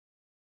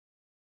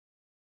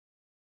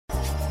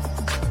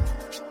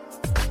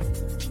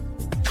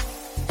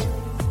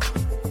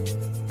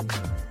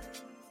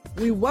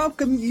We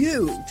welcome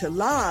you to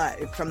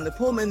Live from the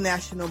Pullman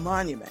National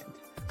Monument,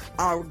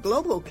 our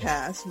global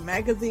cast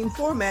magazine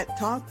format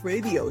talk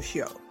radio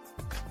show,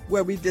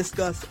 where we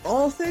discuss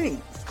all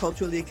things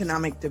cultural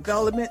economic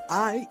development,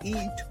 i.e.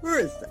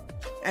 tourism,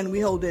 and we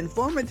hold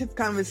informative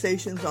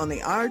conversations on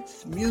the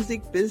arts,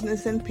 music,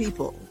 business, and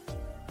people.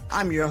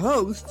 I'm your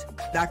host,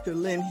 Dr.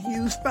 Lynn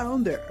Hughes,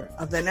 founder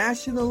of the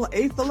National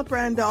A. Philip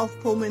Randolph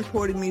Pullman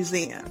Porter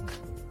Museum,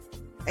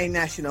 a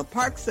National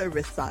Park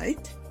Service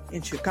site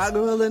in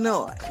Chicago,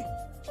 Illinois.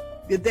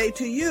 Good day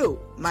to you,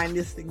 my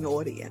listening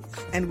audience,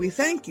 and we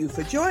thank you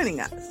for joining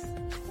us.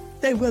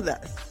 Stay with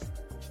us.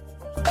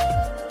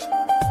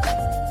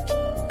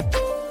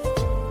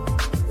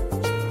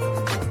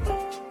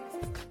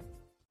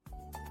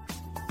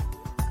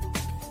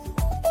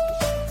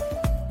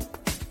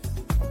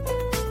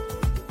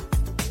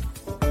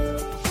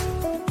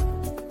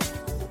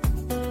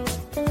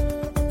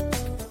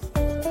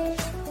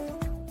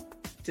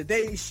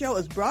 Today's show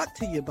is brought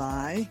to you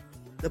by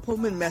the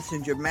Pullman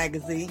Messenger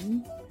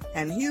magazine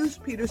and Hughes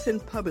Peterson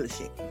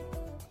Publishing.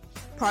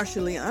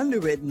 Partially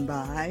underwritten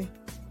by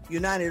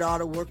United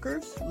Auto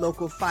Workers,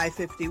 Local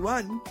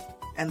 551,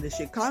 and the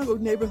Chicago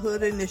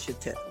Neighborhood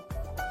Initiative.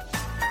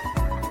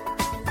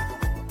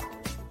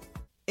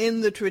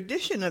 In the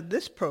tradition of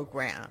this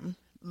program,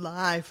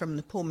 Live from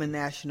the Pullman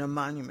National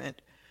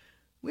Monument,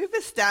 we've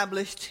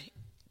established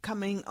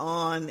coming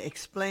on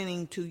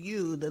explaining to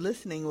you, the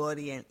listening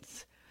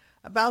audience,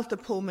 about the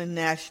Pullman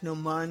National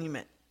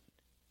Monument.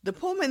 The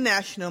Pullman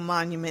National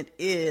Monument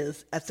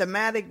is a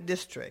thematic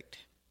district.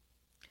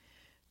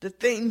 The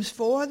themes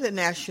for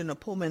the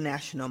Pullman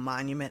National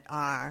Monument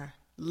are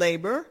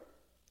labor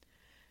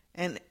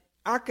and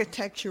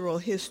architectural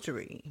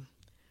history.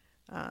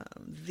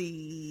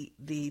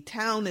 The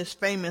town is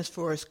famous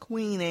for its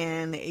Queen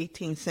Anne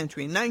 18th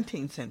century,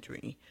 19th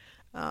century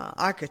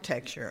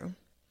architecture.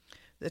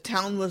 The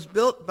town was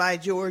built by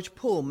George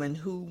Pullman,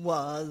 who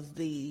was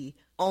the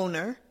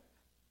owner,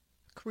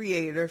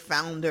 creator,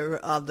 founder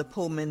of the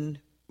Pullman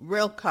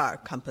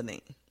Railcar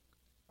Company.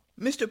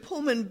 Mr.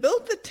 Pullman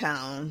built the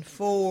town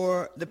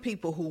for the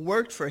people who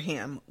worked for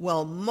him,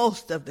 well,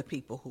 most of the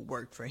people who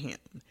worked for him.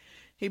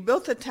 He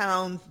built the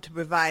town to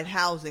provide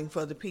housing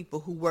for the people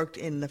who worked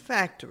in the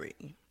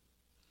factory.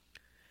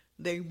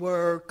 They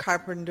were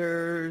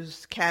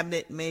carpenters,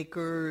 cabinet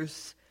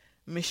makers,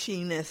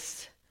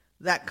 machinists,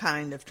 that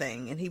kind of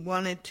thing. And he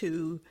wanted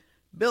to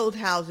build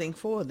housing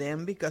for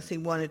them because he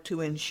wanted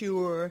to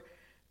ensure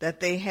that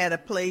they had a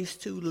place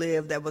to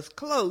live that was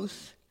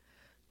close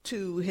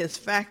to his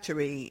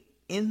factory,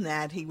 in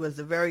that he was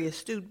a very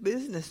astute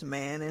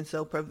businessman, and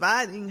so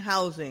providing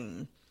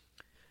housing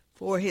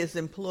for his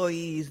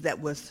employees that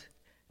was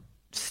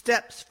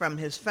steps from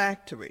his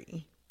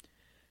factory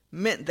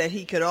meant that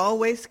he could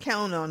always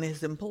count on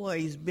his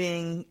employees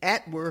being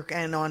at work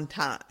and on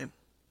time.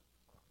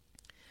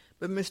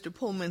 But Mr.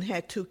 Pullman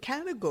had two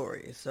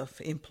categories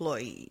of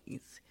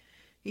employees.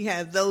 He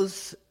had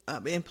those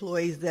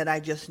employees that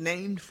I just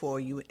named for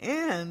you,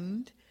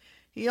 and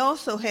he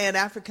also had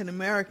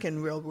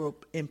African-American railroad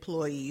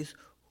employees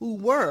who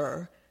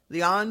were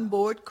the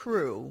onboard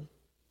crew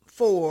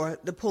for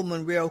the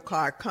Pullman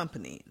Railcar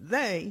Company.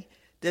 They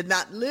did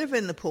not live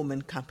in the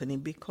Pullman Company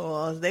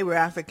because they were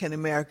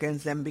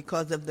African-Americans, and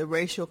because of the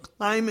racial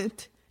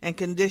climate and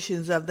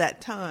conditions of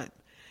that time,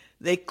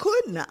 they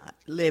could not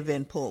live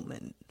in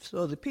Pullman.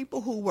 So the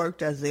people who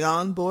worked as the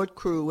onboard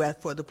crew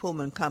for the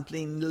Pullman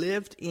Company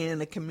lived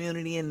in a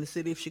community in the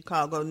city of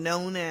Chicago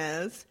known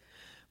as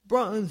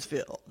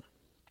Bronzeville.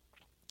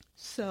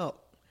 So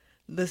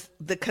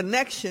the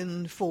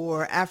connection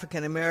for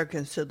African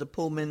Americans to the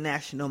Pullman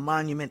National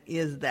Monument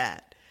is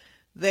that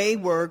they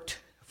worked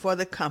for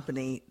the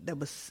company that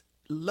was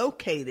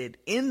located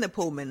in the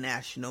Pullman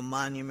National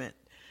Monument.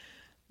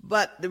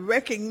 But the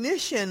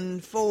recognition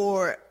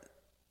for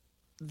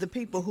the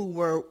people who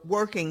were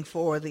working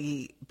for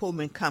the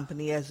Pullman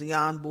Company as the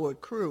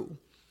onboard crew,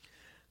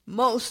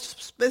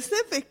 most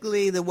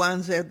specifically the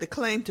ones that the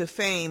claim to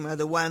fame are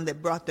the one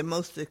that brought the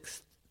most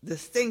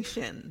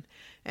distinction,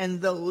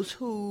 and those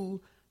who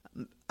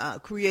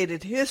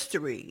created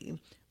history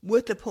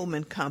with the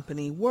Pullman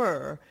Company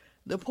were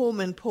the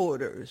Pullman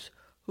Porters,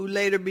 who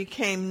later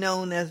became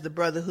known as the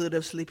Brotherhood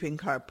of Sleeping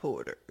Car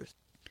Porters.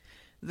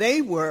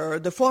 They were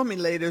the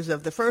formulators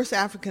of the first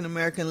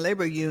African-American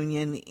labor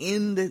union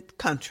in the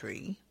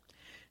country.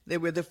 They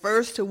were the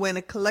first to win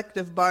a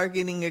collective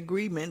bargaining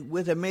agreement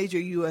with a major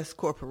U.S.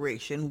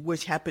 corporation,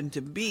 which happened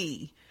to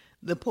be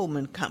the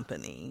Pullman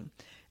Company.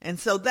 And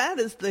so that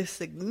is the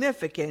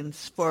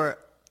significance for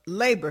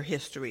labor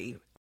history.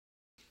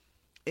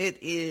 It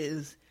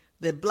is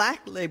the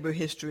Black labor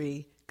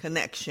history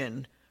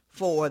connection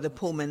for the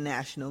Pullman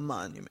National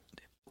Monument.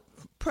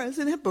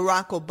 President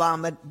Barack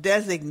Obama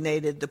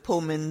designated the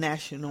Pullman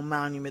National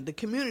Monument, the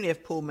community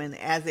of Pullman,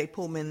 as a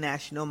Pullman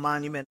National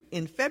Monument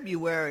in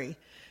February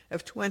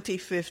of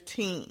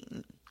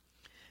 2015.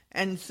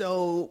 And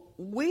so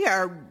we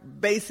are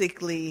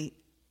basically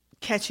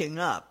catching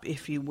up,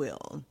 if you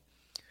will.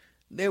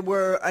 There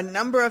were a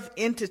number of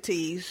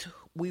entities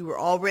We were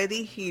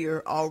already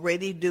here,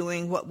 already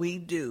doing what we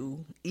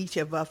do, each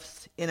of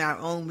us in our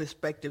own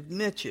respective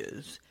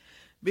niches,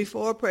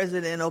 before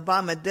President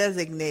Obama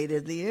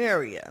designated the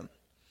area.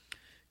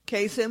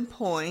 Case in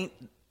point,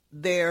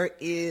 there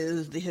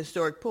is the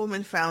Historic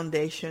Pullman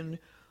Foundation,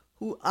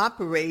 who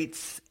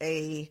operates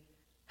a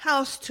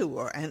house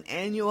tour, an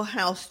annual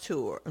house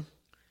tour.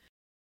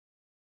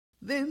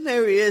 Then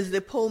there is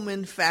the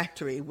Pullman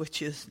Factory,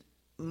 which is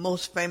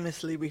most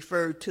famously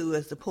referred to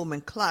as the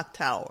Pullman Clock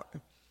Tower.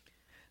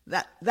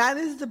 That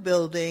is the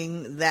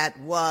building that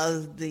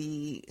was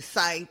the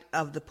site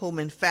of the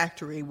Pullman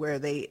Factory, where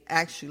they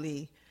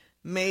actually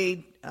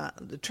made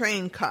the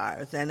train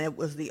cars, and it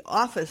was the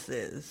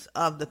offices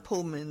of the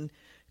Pullman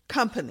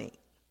Company.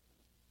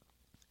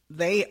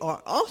 They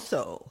are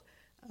also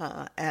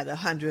at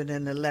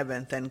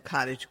 111th and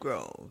Cottage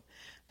Grove.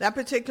 That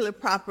particular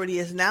property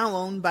is now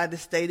owned by the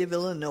state of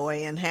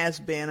Illinois and has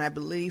been, I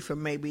believe, for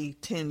maybe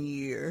 10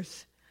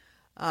 years.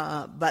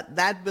 But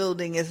that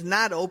building is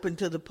not open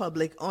to the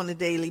public on a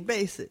daily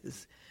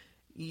basis.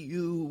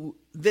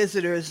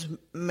 Visitors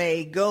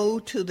may go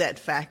to that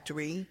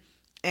factory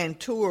and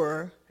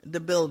tour the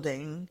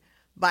building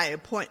by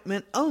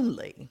appointment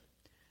only.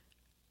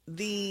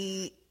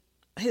 The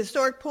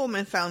Historic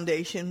Pullman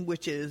Foundation,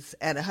 which is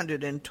at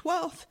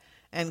 112th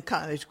and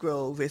Cottage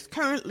Grove, is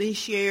currently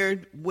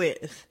shared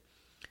by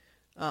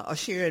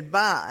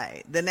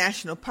the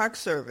National Park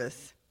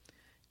Service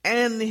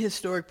and the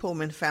Historic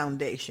Pullman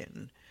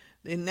Foundation.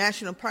 The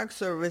National Park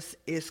Service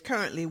is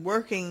currently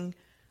working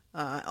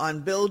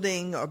on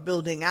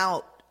building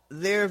out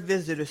their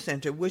visitor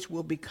center, which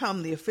will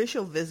become the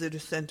official visitor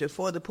center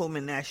for the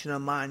Pullman National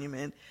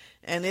Monument,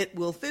 and it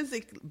will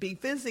be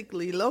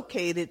physically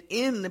located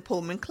in the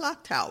Pullman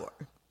Clock Tower.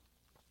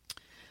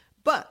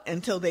 But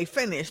until they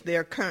finish,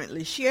 they're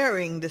currently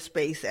sharing the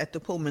space at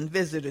the Pullman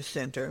Visitor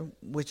Center,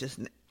 which is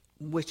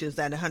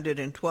at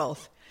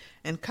 112th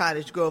and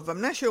Cottage Grove.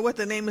 I'm not sure what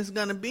the name is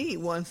going to be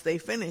once they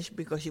finish,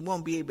 because you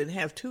won't be able to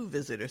have two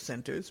visitor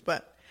centers,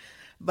 but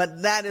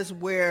that is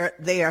where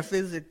they are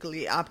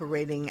physically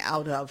operating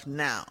out of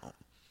now.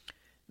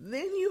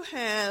 Then you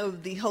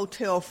have the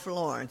Hotel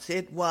Florence.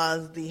 It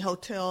was the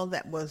hotel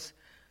that was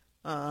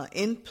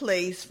in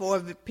place for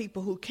the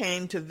people who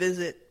came to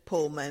visit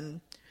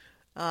Pullman.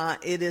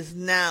 It is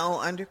now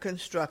under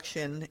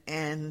construction,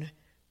 and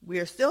we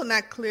are still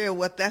not clear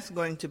what that's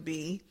going to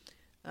be.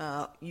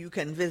 You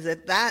can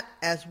visit that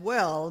as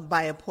well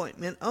by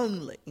appointment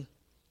only.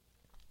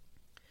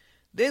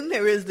 Then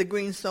there is the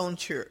Greenstone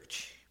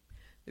Church.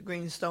 The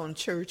Greenstone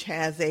Church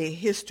has a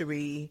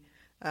history.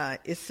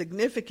 Its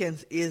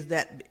significance is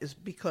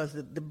because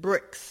the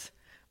bricks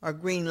are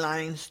green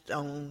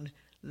limestone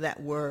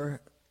that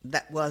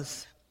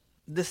was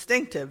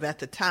distinctive at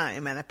the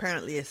time, and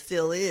apparently it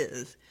still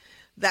is.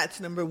 That's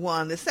number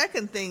one. The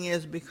second thing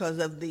is because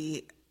of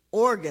the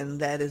organ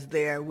that is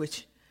there,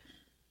 which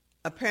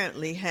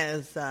apparently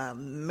has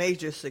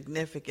major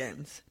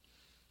significance.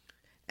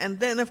 And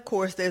then, of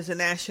course, there's the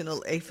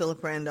National A.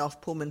 Philip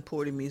Randolph Pullman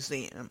Porter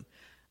Museum,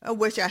 of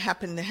which I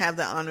happen to have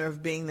the honor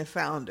of being the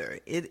founder.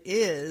 It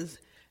is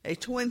a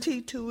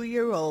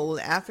 22-year-old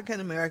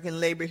African-American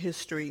labor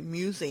history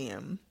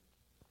museum.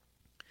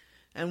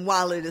 And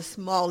while it is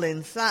small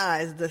in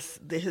size,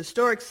 the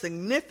historic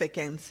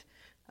significance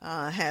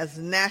has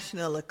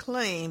national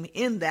acclaim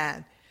in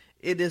that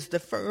it is the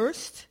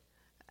first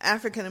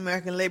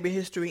African-American labor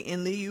history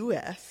in the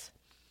U.S.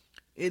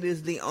 It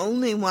is the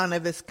only one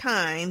of its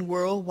kind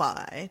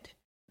worldwide.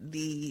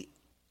 The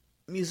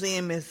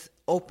museum is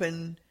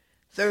open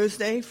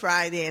Thursday,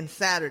 Friday, and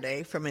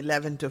Saturday from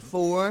 11 to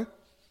 4,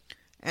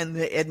 and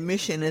the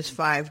admission is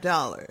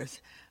 $5.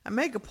 I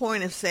make a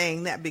point of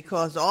saying that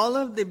because all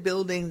of the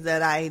buildings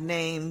that I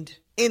named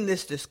in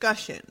this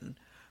discussion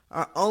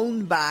are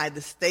owned by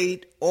the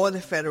state or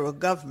the federal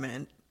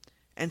government,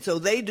 and so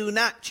they do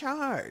not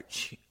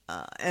charge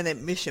an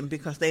admission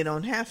because they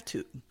don't have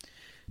to.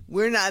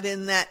 We're not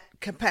in that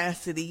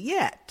capacity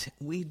yet.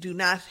 We do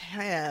not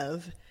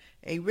have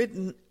a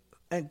written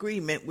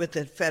agreement with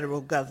the federal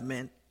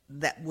government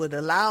that would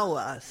allow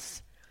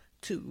us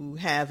to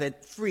have a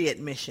free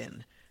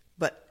admission,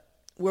 but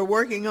we're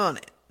working on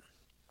it.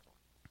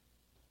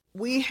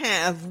 We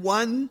have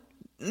one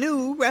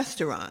new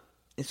restaurant.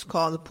 It's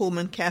called the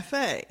Pullman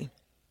Cafe.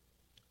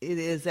 It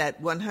is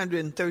at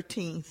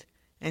 113th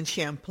and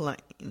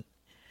Champlain.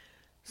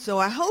 So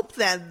I hope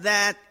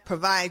that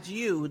provides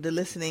you, the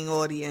listening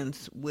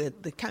audience,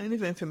 with the kind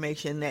of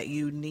information that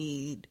you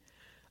need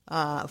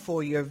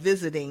for your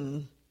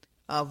visiting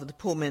of the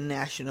Pullman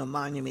National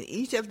Monument.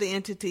 Each of the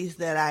entities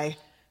that I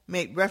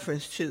make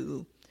reference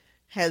to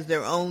has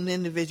their own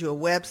individual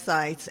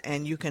websites,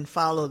 and you can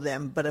follow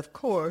them. But of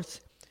course,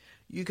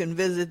 you can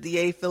visit the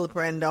A. Philip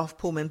Randolph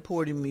Pullman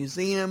Porter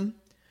Museum,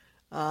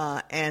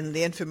 and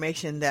the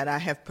information that I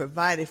have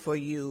provided for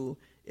you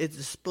is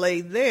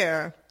displayed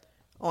there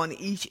on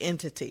each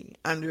entity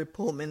under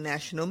Pullman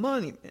National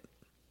Monument.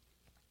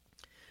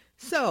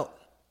 So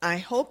I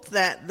hope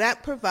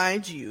that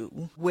provides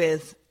you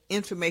with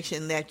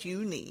information that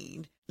you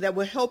need. that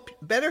will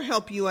better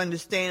help you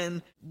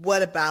understand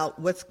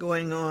what's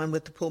going on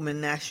with the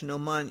Pullman National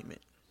Monument.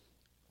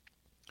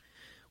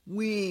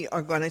 We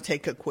are going to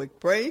take a quick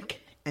break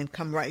and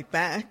come right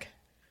back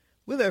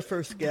with our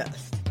first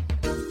guest.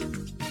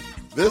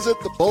 Visit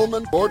the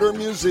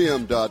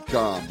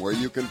PullmanBorderMuseum.com, where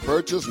you can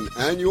purchase an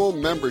annual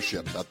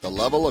membership at the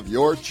level of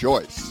your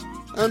choice.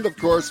 And, of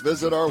course,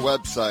 visit our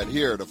website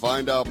here to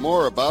find out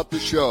more about the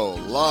show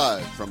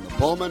live from the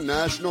Pullman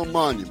National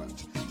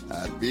Monument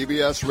at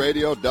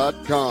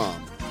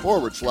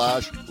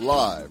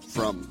bbsradio.com/live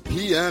from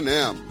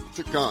PNM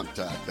to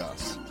contact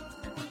us.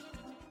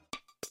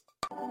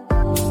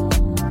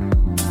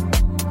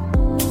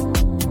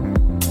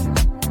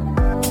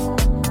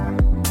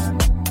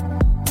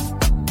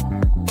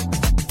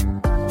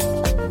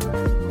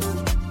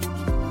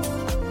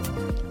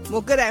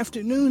 Well, good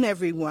afternoon,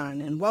 everyone,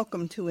 and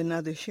welcome to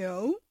another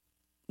show.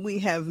 We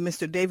have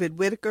Mr. David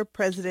Whitaker,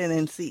 President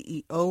and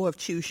CEO of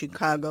Hughes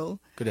Chicago.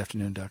 Good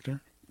afternoon,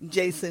 Doctor.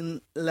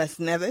 Jason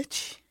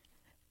Lesnevich,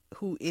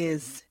 who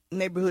is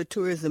Neighborhood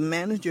Tourism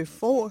Manager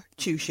for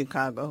Hughes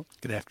Chicago.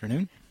 Good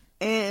afternoon.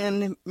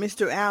 And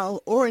Mr.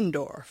 Al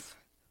Orendorf,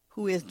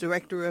 who is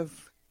Director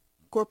of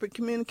Corporate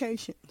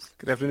Communications.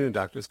 Good afternoon,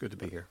 Doctor. It's good to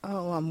be here.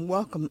 Oh, I'm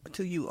welcome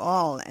to you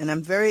all, and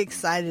I'm very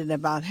excited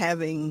about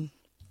having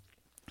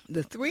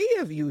the three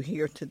of you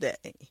here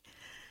today.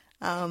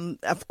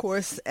 Of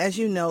course, as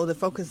you know, the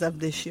focus of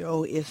this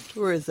show is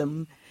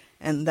tourism,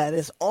 and that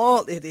is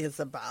all it is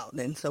about.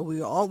 And so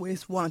we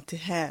always want to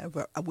have,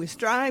 we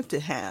strive to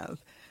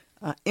have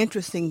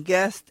interesting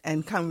guests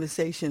and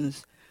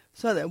conversations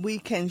so that we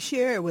can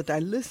share with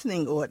our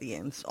listening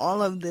audience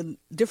all of the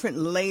different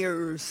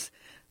layers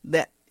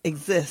that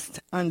exist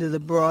under the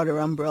broader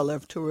umbrella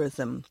of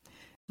tourism.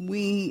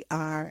 We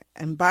are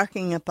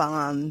embarking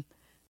upon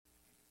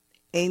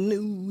a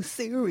new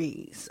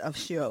series of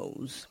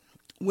shows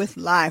with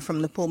Live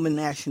from the Pullman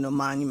National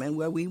Monument,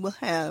 where we will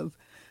have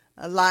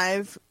a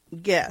live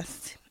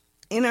guest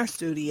in our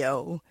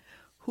studio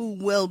who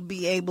will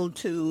be able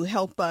to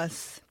help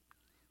us,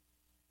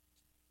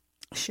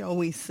 shall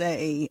we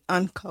say,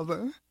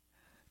 uncover,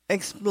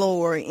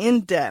 explore in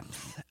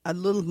depth a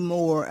little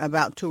more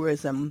about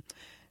tourism,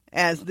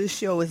 as this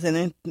show is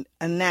a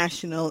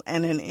national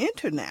and an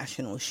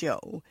international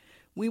show.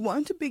 We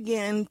want to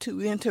begin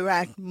to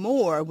interact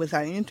more with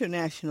our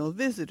international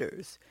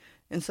visitors.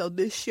 And so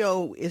this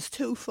show is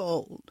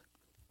twofold.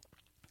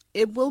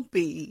 It will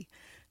be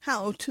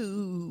how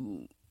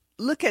to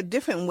look at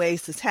different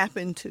ways to tap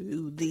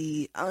into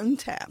the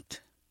untapped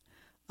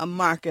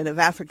market of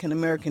African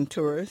American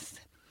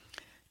tourists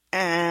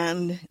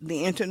and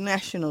the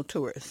international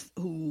tourists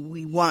who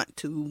we want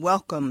to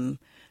welcome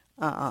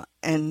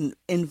and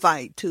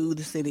invite to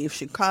the city of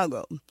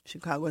Chicago.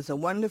 Chicago is a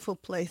wonderful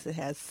place. It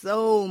has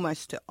so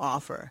much to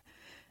offer.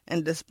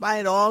 And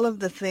despite all of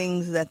the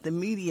things that the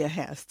media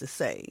has to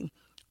say,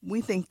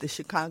 we think that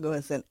Chicago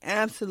is an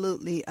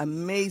absolutely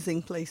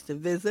amazing place to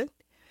visit.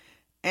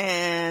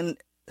 And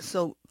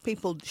so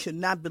people should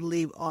not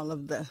believe all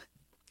of the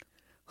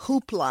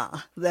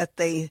hoopla that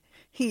they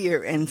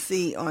hear and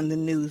see on the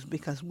news,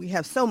 because we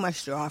have so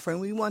much to offer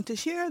and we want to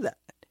share that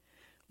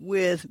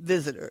with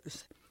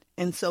visitors.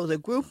 And so the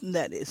group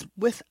that is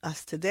with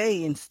us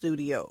today in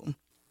studio,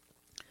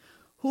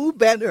 who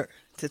better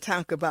to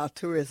talk about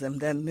tourism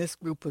than this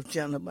group of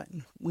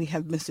gentlemen? We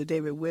have Mr.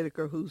 David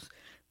Whitaker, whose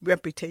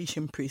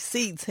reputation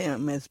precedes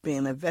him as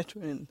being a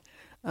veteran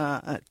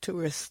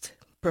tourist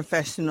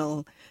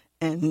professional,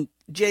 and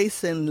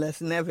Jason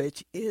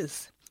Lesnevich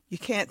is, you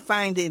can't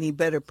find any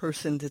better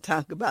person to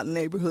talk about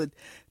neighborhood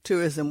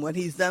tourism. What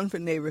he's done for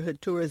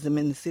neighborhood tourism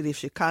in the city of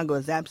Chicago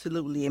is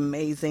absolutely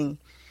amazing.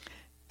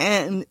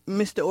 And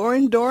Mr.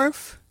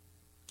 Orendorf?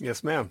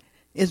 Yes, ma'am.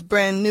 Is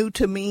brand new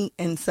to me,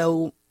 and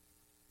so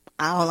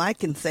all I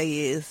can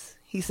say is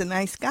he's a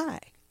nice guy.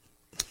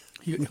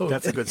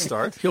 That's a good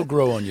start. He'll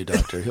grow on you,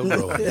 Doctor. He'll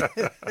grow on you.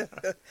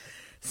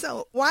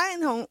 So why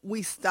don't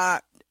we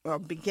start or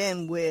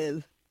begin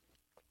with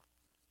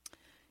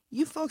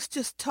you folks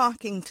just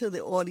talking to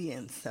the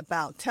audience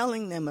about,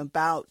 telling them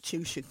about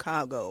Hughes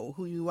Chicago,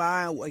 who you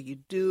are, what you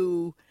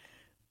do,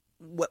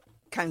 what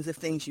kinds of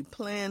things you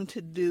plan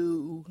to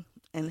do,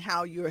 and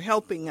how you're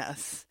helping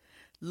us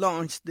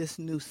launch this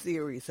new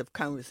series of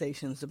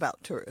conversations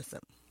about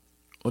tourism.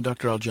 Well,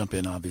 Doctor, I'll jump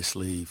in,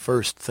 obviously.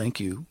 First, thank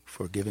you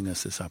for giving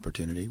us this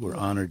opportunity. We're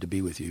honored to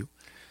be with you.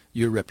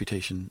 Your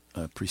reputation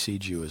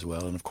precedes you as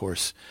well. And, of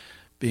course,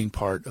 being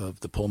part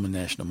of the Pullman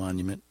National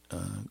Monument,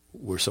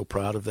 we're so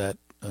proud of that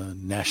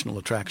national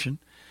attraction.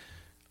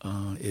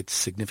 It's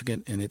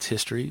significant in its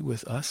history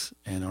with us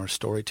and our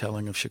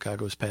storytelling of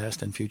Chicago's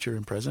past and future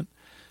and present.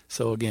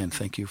 So, again,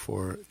 thank you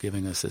for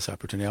giving us this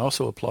opportunity. I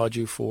also applaud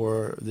you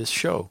for this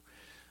show,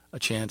 a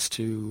chance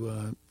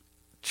to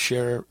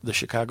share the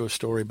Chicago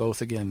story,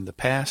 both, again, the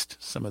past,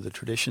 some of the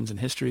traditions and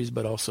histories,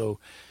 but also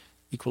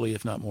equally,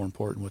 if not more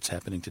important, what's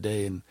happening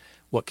today and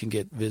what can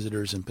get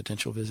visitors and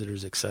potential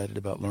visitors excited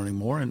about learning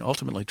more and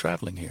ultimately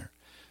traveling here.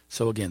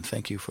 So, again,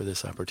 thank you for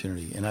this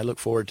opportunity. And I look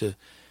forward to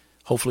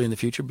hopefully in the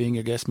future being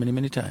your guest many,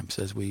 many times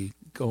as we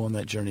go on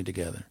that journey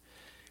together.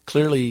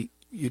 Clearly,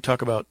 you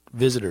talk about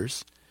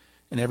visitors,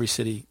 and every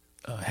city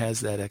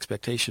has that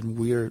expectation.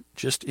 We're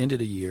just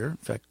ended a year, in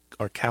fact,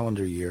 our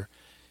calendar year,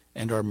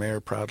 and our mayor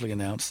proudly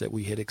announced that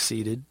we had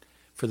exceeded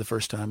for the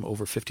first time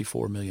over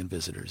 54 million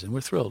visitors, and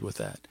we're thrilled with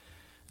that.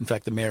 In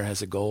fact, the mayor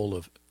has a goal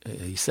of,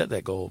 he set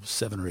that goal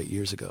 7 or 8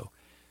 years ago,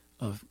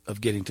 of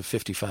getting to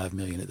 55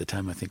 million. At the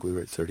time, I think we were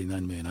at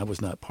 39 million. I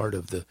was not part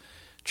of the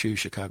Choose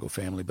Chicago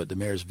family, but the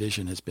mayor's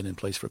vision has been in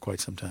place for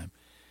quite some time.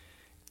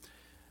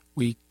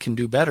 We can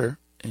do better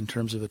in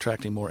terms of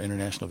attracting more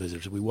international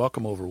visitors. We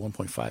welcome over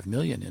 1.5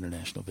 million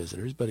international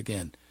visitors, but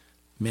again,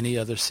 many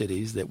other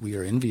cities that we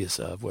are envious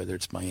of, whether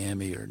it's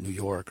Miami or New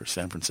York or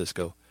San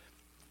Francisco,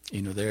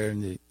 they're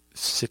in the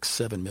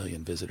 6-7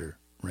 million visitor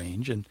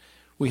range, and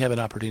we have an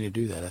opportunity to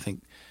do that. I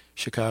think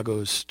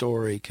Chicago's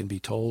story can be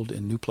told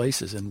in new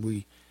places, and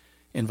we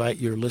invite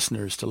your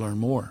listeners to learn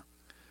more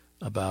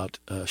about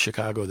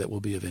Chicago that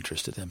will be of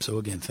interest to them. So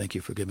again, thank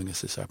you for giving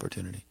us this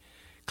opportunity.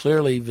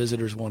 Clearly,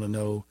 visitors want to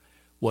know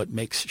what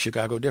makes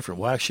Chicago different.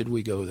 Why should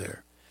we go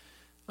there?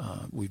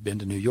 We've been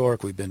to New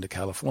York. We've been to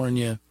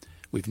California.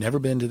 We've never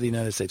been to the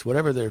United States.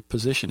 Whatever their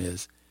position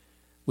is,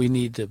 we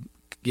need to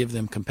give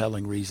them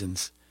compelling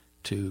reasons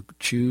to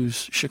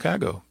choose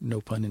Chicago, no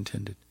pun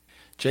intended.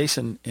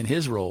 Jason, in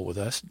his role with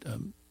us,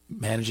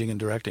 managing and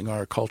directing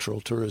our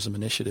cultural tourism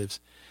initiatives,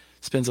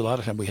 spends a lot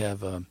of time. We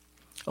have a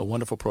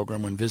wonderful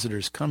program when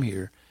visitors come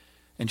here.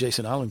 And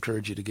Jason, I'll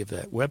encourage you to give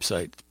that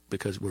website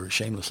because we're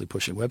shamelessly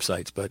pushing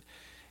websites, but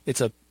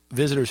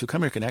visitors who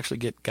come here can actually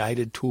get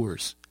guided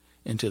tours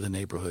into the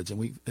neighborhoods.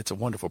 And it's a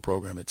wonderful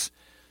program. It's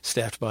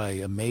staffed by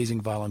amazing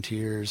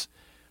volunteers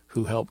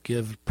who help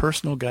give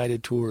personal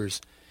guided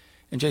tours.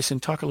 And Jason,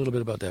 talk a little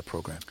bit about that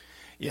program.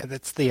 Yeah,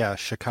 that's the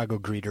Chicago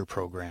Greeter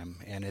program,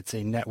 and it's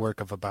a network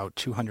of about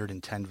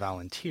 210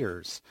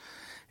 volunteers.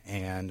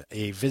 And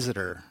a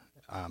visitor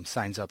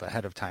signs up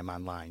ahead of time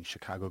online,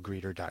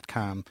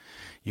 chicagogreeter.com.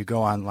 You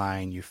go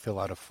online, you fill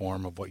out a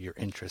form of what your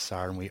interests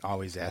are, and we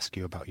always ask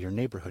you about your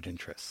neighborhood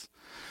interests.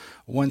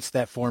 Once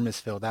that form is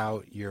filled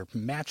out, you're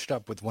matched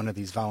up with one of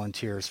these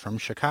volunteers from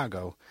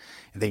Chicago.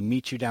 They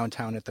meet you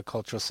downtown at the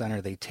Cultural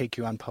Center, they take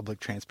you on public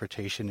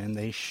transportation, and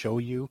they show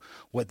you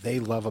what they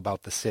love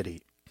about the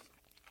city.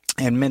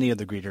 And many of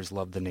the greeters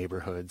love the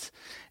neighborhoods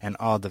and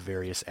all the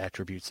various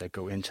attributes that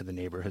go into the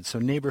neighborhoods. So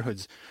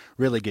neighborhoods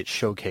really get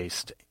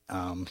showcased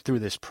through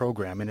this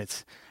program, and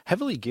it's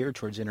heavily geared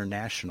towards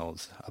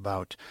internationals.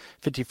 About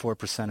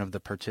 54% of the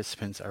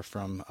participants are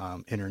from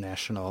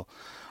international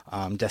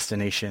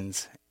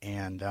destinations,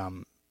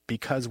 and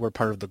because we're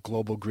part of the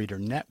Global Greeter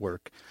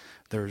Network,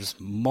 there's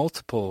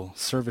multiple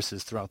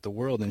services throughout the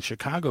world, and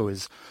Chicago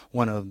is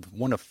one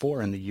of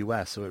 4 in the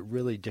U.S., so it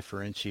really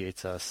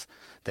differentiates us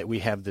that we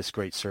have this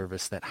great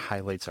service that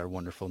highlights our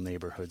wonderful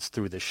neighborhoods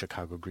through the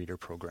Chicago Greeter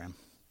program.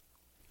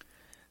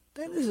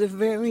 That is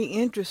very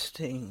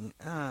interesting.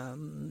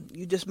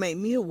 You just made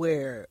me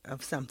aware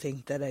of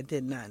something that I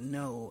did not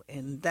know,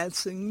 and that's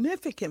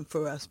significant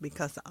for us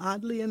because,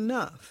 oddly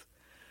enough,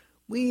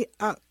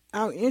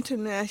 our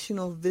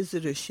international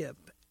visitorship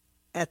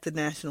at the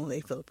National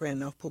A. Philip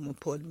Randolph Pullman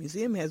Porter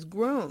Museum has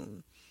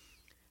grown.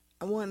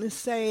 I want to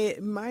say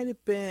it might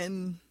have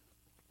been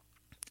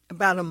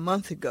about a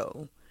month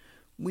ago.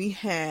 We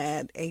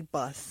had a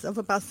bus of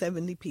about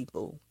 70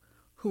 people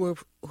who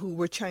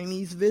were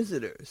Chinese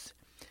visitors.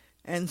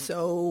 And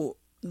so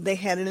they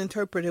had an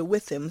interpreter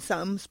with them.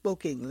 Some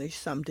spoke English,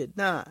 some did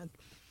not.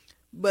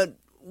 But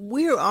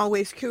we're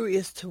always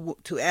curious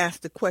to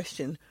ask the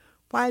question,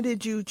 why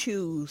did you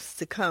choose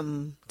to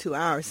come to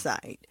our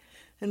site?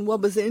 And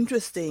what was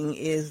interesting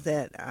is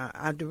that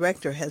our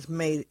director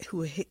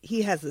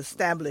he has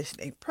established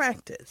a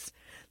practice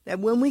that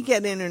when we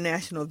get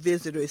international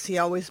visitors, he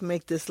always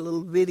makes this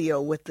little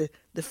video with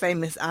the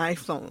famous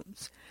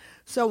iPhones.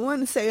 So I want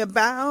to say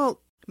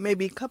about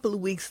maybe a couple of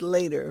weeks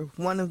later,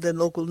 one of the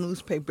local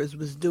newspapers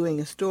was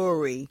doing a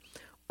story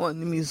on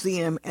the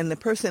museum, and the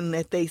person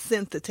that they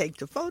sent to take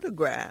the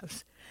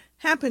photographs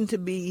happened to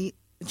be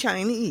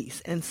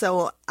Chinese. And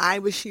so I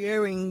was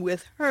sharing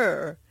with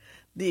her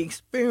the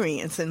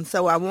experience, and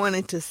so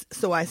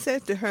I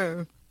said to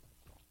her,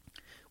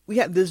 we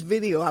have this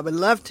video, I would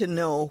love to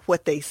know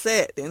what they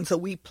said. And so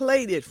we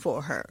played it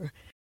for her.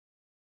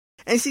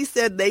 And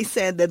they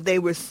said that they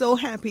were so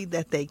happy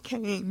that they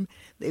came.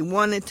 They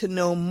wanted to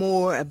know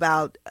more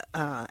about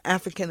the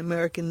African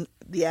American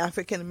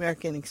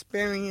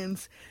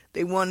experience.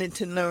 They wanted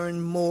to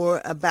learn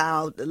more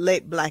about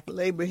Black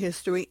labor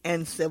history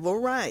and civil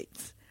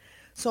rights.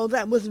 So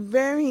that was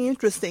very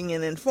interesting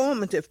and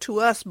informative to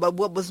us, but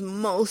what was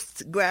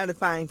most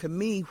gratifying for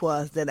me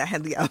was that I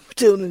had the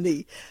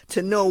opportunity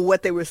to know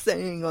what they were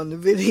saying on the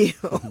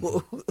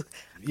video.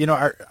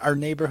 Our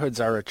neighborhoods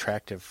are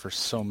attractive for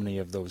so many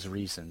of those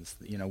reasons.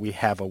 We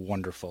have a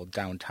wonderful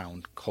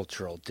downtown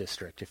cultural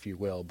district, if you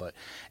will, but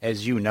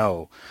as you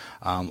know,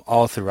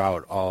 all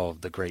throughout all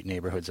of the great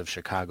neighborhoods of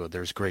Chicago,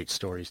 there's great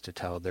stories to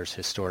tell, there's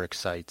historic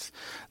sites,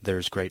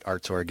 there's great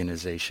arts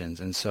organizations,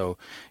 and so,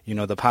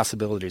 the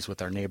possibilities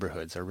with our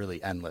neighborhoods are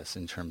really endless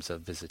in terms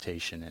of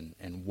visitation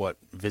and what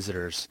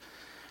visitors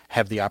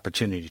have the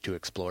opportunity to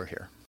explore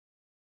here.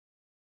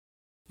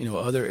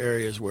 Other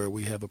areas where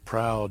we have a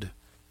proud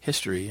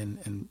history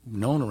and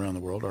known around the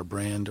world, our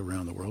brand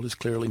around the world, is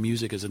clearly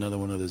music is another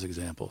one of those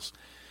examples,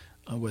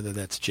 whether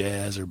that's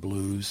jazz or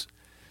blues.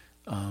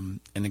 And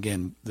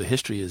again, the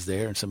history is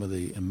there, and some of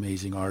the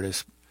amazing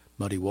artists,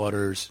 Muddy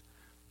Waters,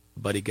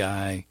 Buddy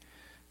Guy,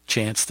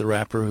 Chance the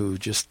rapper, who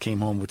just came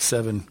home with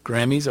 7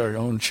 Grammys, our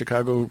own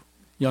Chicago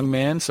young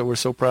man, so we're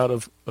so proud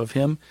of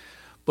him.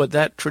 But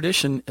that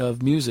tradition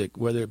of music,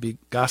 whether it be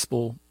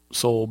gospel,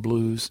 soul,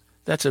 blues,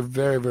 that's a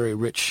very, very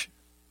rich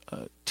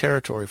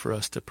territory for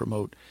us to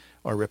promote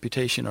our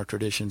reputation, our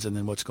traditions, and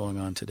then what's going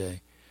on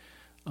today.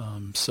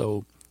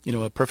 So,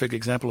 a perfect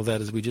example of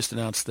that is we just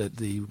announced that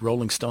the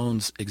Rolling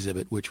Stones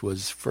exhibit, which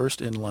was first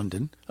in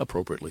London,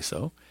 appropriately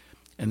so,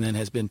 and then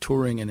has been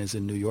touring and is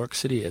in New York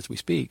City as we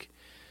speak.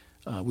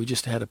 We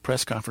just had a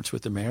press conference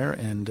with the mayor,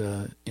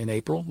 and in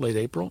April, late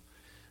April,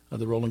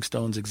 the Rolling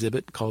Stones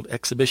exhibit called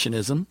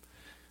Exhibitionism,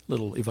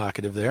 little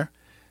evocative there,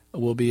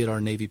 will be at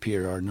our Navy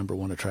Pier, our number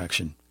one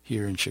attraction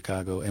here in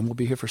Chicago, and we'll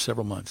be here for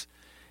several months.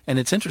 And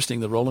it's interesting,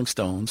 the Rolling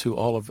Stones, who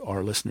all of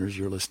our listeners,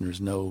 your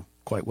listeners, know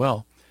quite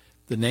well,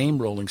 the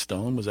name Rolling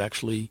Stone was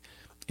actually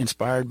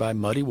inspired by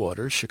Muddy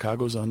Waters,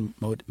 Chicago's own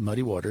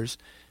Muddy Waters.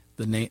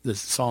 The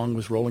song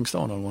was Rolling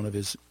Stone on one of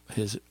his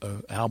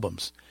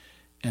albums.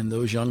 And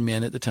those young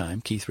men at the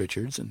time, Keith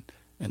Richards and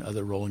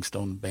other Rolling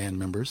Stone band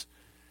members,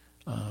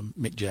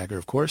 Mick Jagger,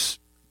 of course,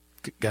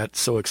 got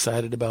so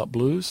excited about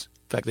blues.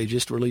 In fact, they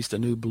just released a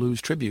new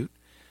blues tribute.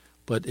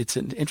 But it's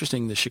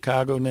interesting, the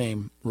Chicago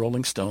name,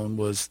 Rolling Stone,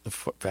 was, in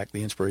fact,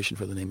 the inspiration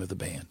for the name of the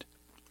band.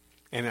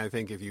 And I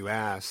think if you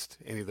asked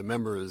any of the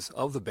members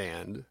of the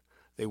band,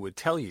 they would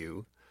tell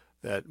you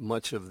that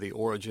much of the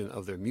origin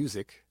of their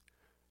music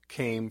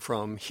came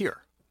from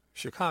here,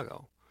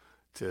 Chicago.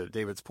 To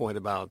David's point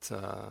about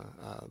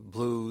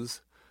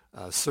blues,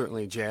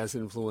 certainly jazz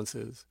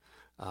influences.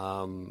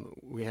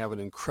 We have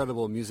an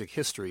incredible music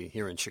history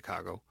here in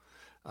Chicago,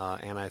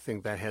 and I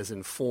think that has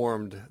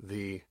informed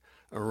the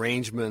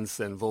arrangements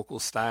and vocal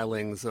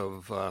stylings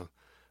of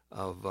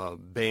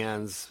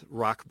bands,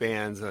 rock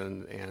bands,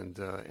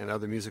 and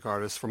other music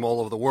artists from all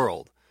over the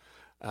world,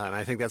 and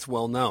I think that's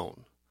well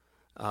known.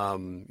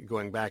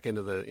 Going back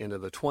into the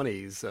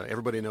 20s,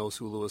 everybody knows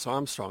who Louis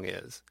Armstrong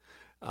is,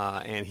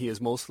 and he is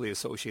mostly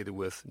associated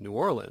with New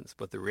Orleans.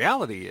 But the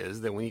reality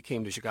is that when he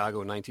came to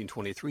Chicago in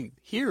 1923,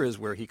 here is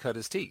where he cut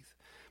his teeth.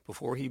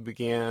 Before he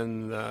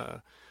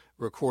began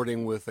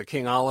recording with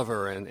King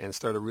Oliver and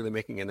started really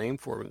making a name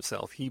for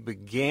himself, he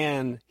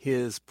began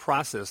his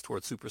process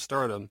towards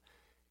superstardom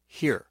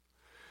here.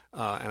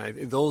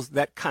 And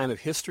that kind of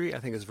history, I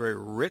think, is very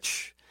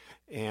rich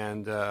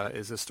and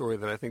is a story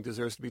that I think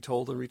deserves to be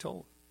told and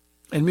retold.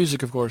 And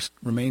music, of course,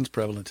 remains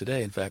prevalent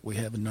today. In fact, we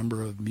have a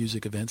number of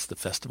music events, the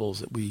festivals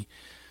that we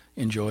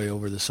enjoy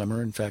over the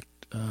summer. In fact,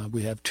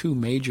 we have 2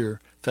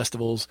 major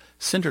festivals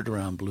centered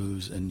around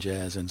blues and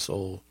jazz and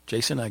soul.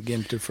 Jason, I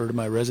again defer to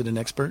my resident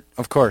expert.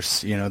 Of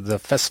course, the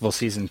festival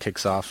season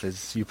kicks off,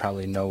 as you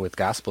probably know, with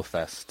Gospel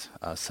Fest,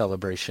 a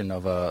celebration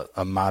of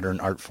a modern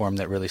art form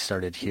that really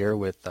started here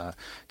with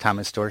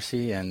Thomas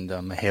Dorsey and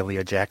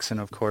Mahalia Jackson,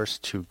 of course,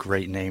 2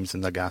 great names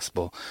in the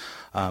gospel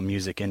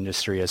music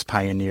industry as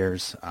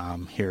pioneers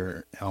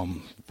here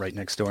right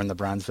next door in the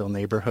Bronzeville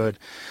neighborhood,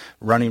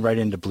 running right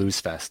into Blues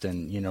Fest.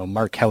 And,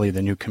 Mark Kelly,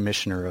 the new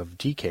commissioner of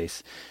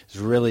DCASE, is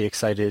really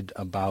excited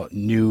about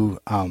new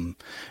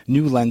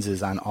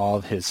lenses on all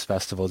of his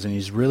festivals, and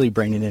he's really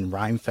bringing in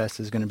Rhyme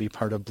Fest is going to be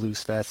part of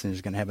Blues Fest, and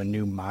he's going to have a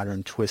new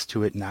modern twist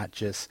to it, not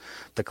just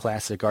the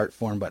classic art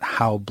form, but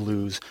how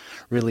blues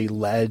really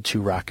led to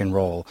rock and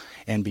roll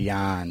and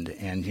beyond.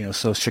 And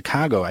so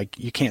Chicago,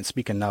 you can't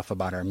speak enough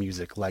about our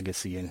music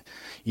legacy, and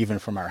even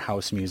from our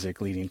house music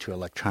leading to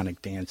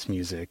electronic dance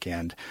music,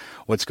 and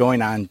what's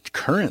going on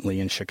currently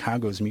in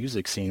Chicago's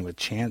music scene with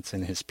Chance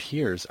and his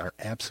peers are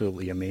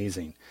absolutely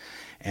amazing.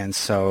 And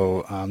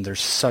so there's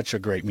such a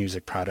great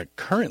music product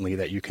currently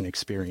that you can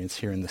experience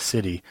here in the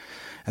city.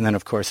 And then,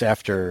 of course,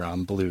 after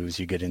blues,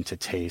 you get into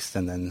taste.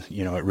 And then,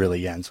 it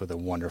really ends with a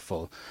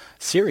wonderful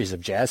series of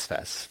jazz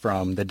fests,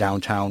 from the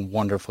downtown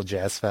wonderful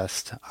Jazz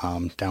Fest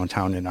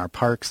downtown in our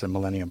parks, the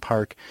Millennium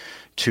Park,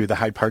 to the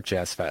Hyde Park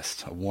Jazz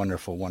Fest, a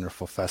wonderful,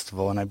 wonderful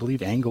festival. And I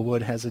believe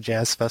Englewood has a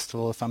jazz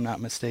festival, if I'm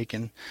not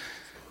mistaken.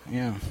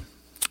 Yeah.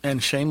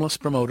 And shameless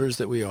promoters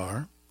that we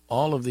are,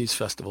 all of these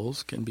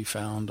festivals can be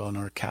found on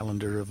our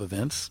calendar of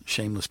events.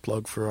 Shameless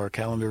plug for our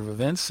calendar of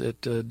events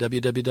at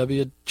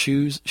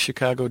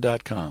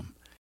www.choosechicago.com.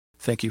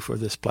 Thank you for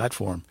this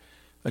platform,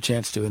 a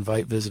chance to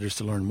invite visitors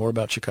to learn more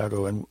about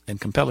Chicago and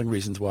compelling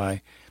reasons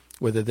why,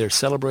 whether they're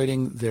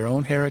celebrating their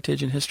own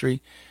heritage and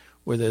history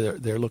where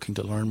they're looking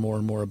to learn more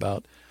and more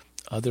about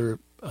other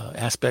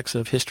aspects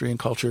of history and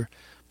culture,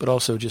 but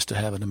also just to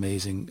have an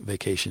amazing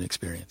vacation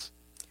experience.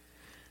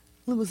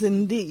 It was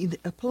indeed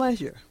a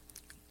pleasure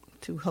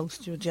to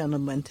host you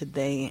gentlemen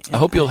today. I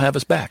hope you'll have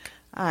us back.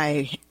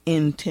 I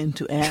intend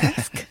to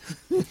ask.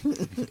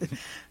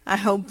 I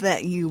hope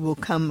that you will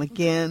come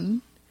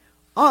again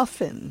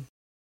often.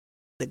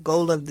 The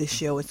goal of this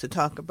show is to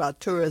talk about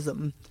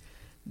tourism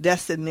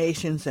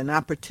destinations and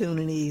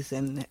opportunities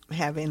and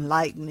have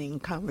enlightening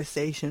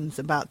conversations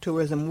about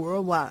tourism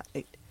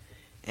worldwide.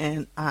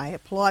 And I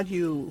applaud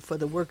you for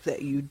the work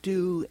that you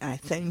do. I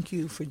thank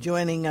you for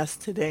joining us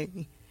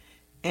today.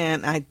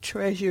 And I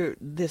treasure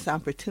this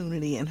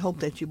opportunity and hope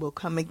that you will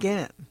come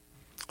again.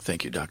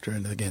 Thank you, Doctor.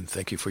 And again,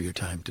 thank you for your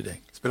time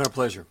today. It's been our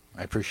pleasure.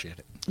 I appreciate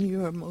it.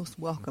 You are most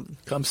welcome.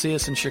 Come see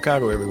us in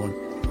Chicago, everyone.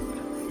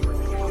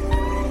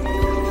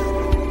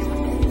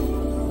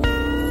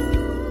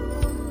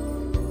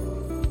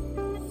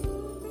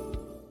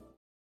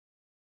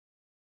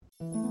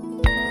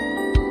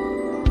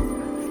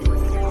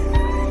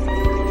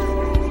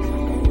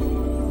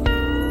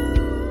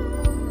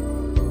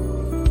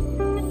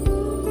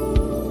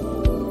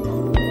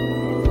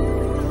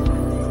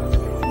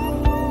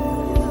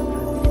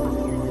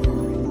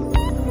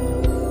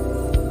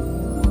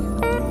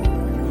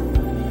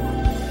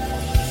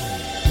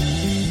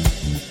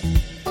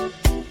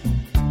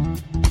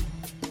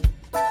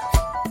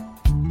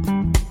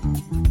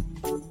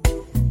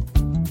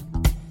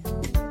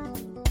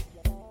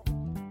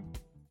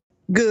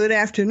 Good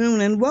afternoon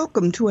and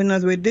welcome to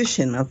another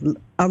edition of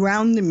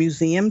Around the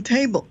Museum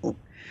Table.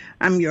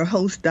 I'm your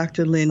host,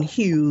 Dr. Lynn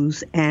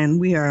Hughes, and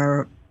we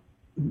are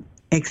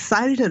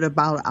excited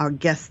about our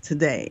guest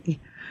today.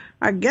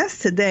 Our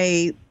guest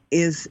today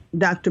is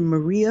Dr.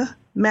 Maria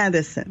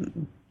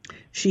Madison.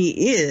 She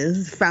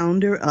is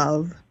founder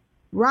of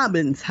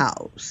Robbins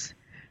House,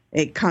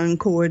 a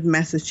Concord,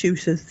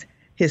 Massachusetts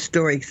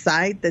historic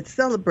site that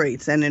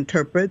celebrates and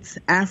interprets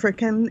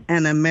African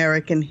and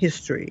American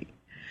history.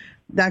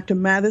 Dr.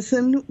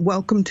 Madison,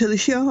 welcome to the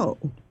show.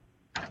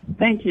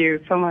 Thank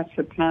you so much.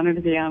 It's an honor to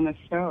be on the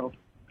show.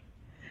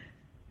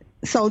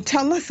 So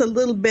tell us a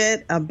little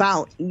bit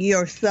about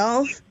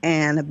yourself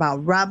and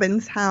about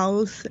Robbins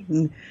House,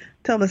 and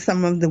tell us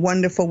some of the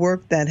wonderful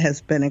work that has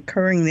been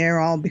occurring there,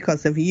 all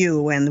because of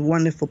you and the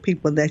wonderful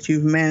people that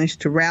you've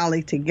managed to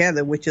rally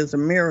together, which is a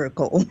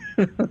miracle.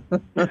 Thank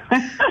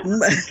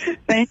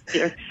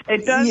you.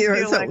 It does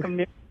feel like a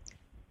miracle.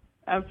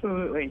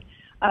 Absolutely.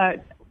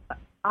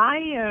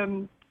 I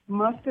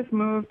must have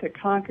moved to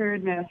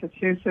Concord,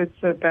 Massachusetts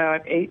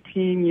about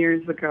 18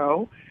 years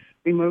ago.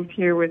 We moved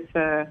here with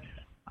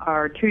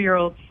our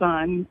 2-year-old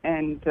son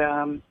and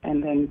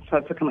then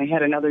subsequently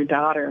had another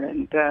daughter.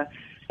 And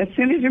as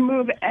soon as you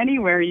move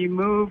anywhere, you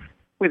move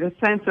with a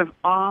sense of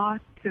awe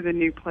to the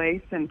new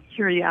place and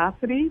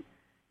curiosity.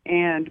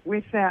 And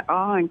with that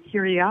awe and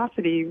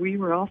curiosity, we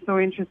were also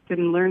interested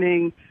in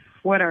learning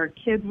what our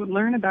kids would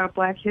learn about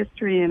Black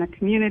history in a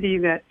community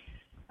that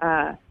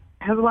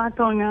has a lot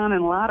going on in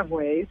a lot of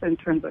ways in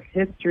terms of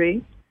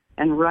history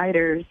and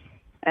writers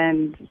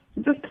and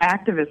just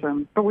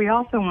activism. But we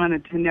also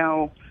wanted to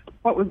know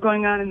what was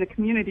going on in the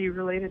community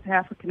related to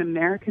African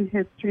American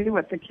history,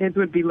 what the kids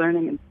would be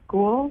learning in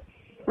school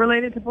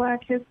related to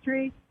Black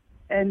history.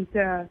 And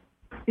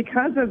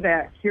because of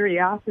that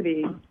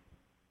curiosity,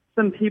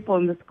 some people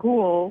in the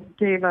school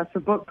gave us a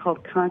book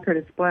called Concord,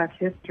 It's Black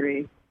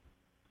History.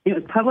 It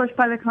was published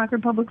by the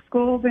Concord Public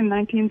Schools in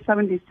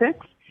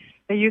 1976.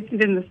 They used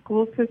it in the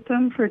school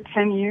system for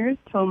 10 years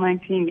till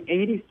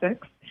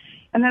 1986,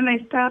 and then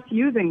they stopped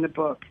using the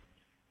book.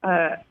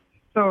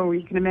 So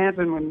you can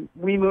imagine when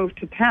we moved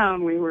to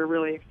town, we were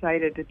really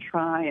excited to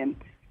try and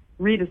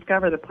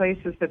rediscover the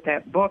places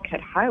that book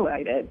had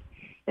highlighted.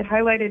 It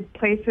highlighted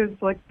places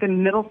like the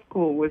middle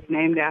school was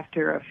named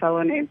after a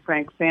fellow named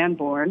Frank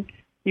Sanborn.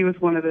 He was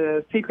one of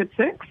the Secret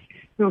Six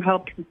who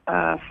helped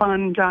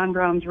fund John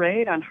Brown's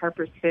raid on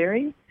Harper's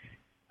Ferry.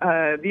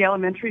 The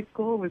elementary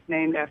school was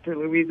named after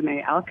Louisa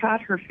May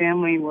Alcott. Her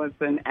family was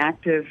an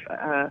active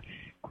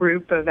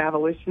group of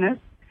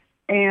abolitionists.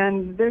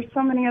 And there's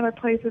so many other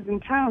places in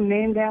town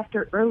named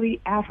after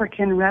early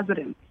African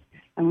residents,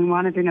 and we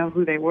wanted to know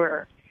who they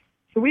were.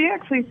 So we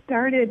actually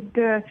started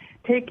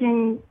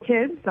taking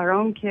kids, our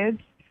own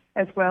kids,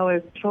 as well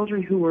as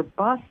children who were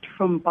bused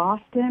from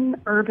Boston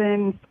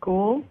urban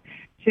schools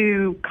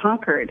to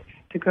Concord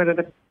to go to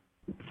the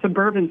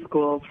suburban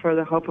schools for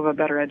the hope of a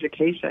better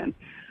education.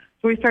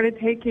 So we started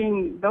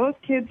taking those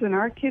kids and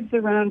our kids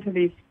around to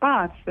these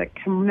spots that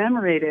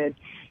commemorated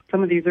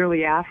some of these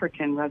early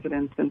African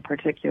residents in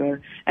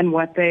particular and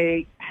what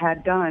they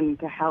had done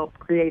to help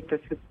create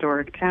this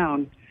historic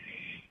town.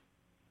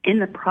 In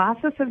the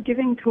process of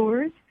giving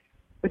tours,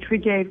 which we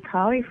gave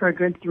probably for a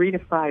good 3 to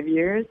 5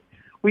 years,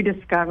 we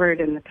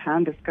discovered, and the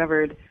town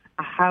discovered,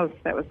 a house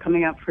that was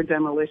coming up for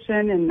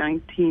demolition in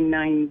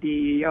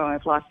 1990. Oh,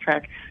 I've lost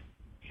track.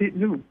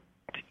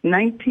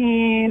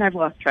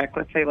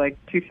 Let's say like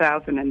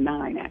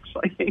 2009,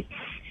 actually.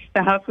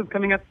 The house was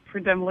coming up for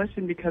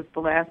demolition because the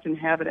last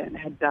inhabitant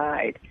had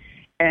died.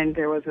 and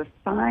there was a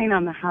sign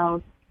on the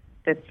house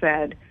that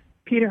said,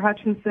 Peter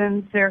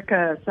Hutchinson,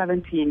 circa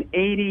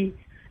 1780,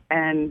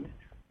 and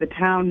the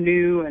town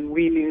knew, and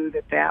we knew,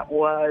 that that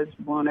was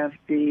one of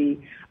the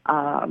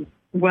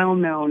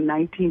well-known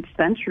 19th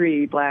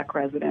century black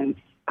residents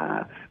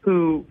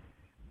who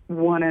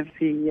one of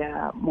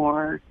the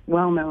more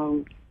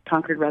well-known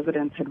Concord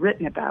residents had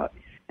written about.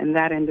 And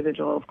that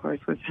individual, of course,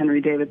 was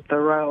Henry David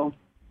Thoreau.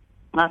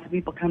 Lots of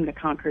people come to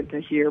Concord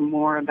to hear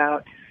more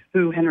about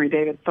who Henry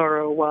David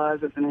Thoreau was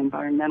as an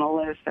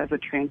environmentalist, as a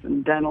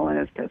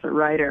transcendentalist, as a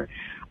writer.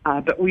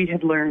 But we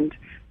had learned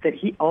that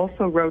he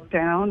also wrote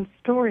down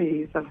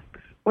stories of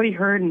what he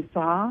heard and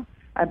saw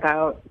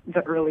about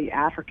the early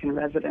African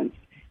residents,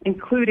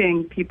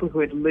 including people who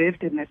had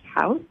lived in this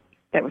house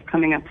that was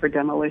coming up for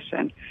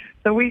demolition.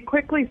 So we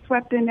quickly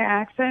swept into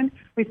action.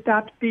 We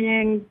stopped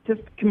being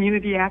just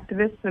community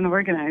activists and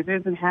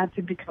organizers and had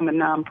to become a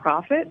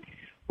nonprofit.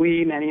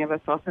 Many of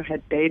us also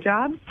had day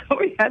jobs, so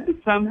we had to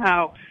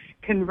somehow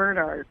convert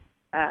our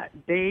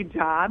day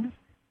jobs,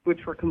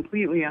 which were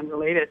completely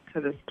unrelated to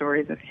the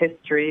stories of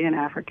history and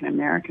African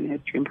American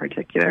history in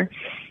particular.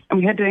 And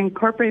we had to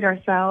incorporate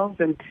ourselves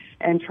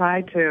and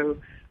try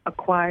to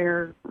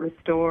acquire,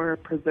 restore,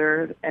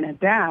 preserve, and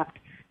adapt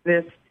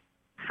this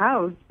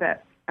house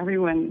that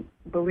everyone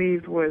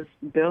believed was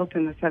built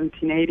in the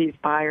 1780s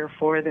by or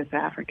for this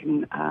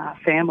African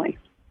family.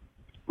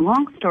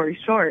 Long story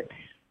short,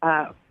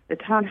 the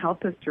town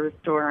helped us to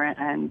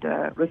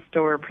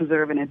restore,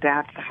 preserve, and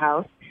adapt the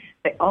house.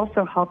 They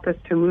also helped us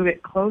to move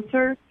it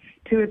closer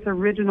to its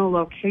original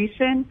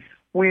location,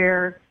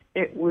 where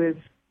it was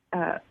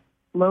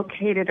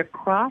located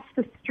across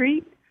the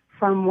street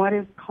from what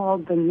is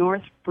called the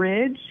North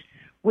Bridge,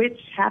 which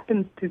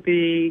happens to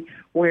be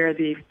where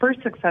the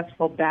first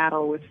successful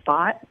battle was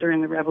fought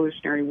during the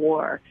Revolutionary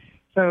War.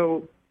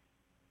 So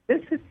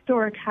this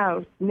historic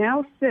house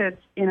now sits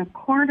in a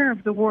corner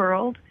of the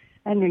world,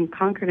 and in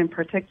Concord in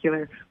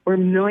particular, where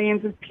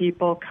millions of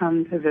people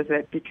come to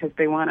visit because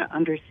they want to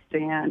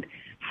understand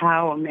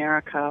how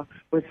America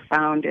was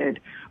founded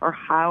or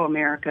how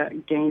America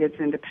gained its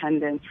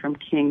independence from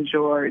King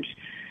George.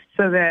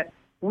 So that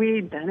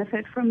we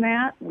benefit from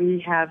that.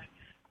 We have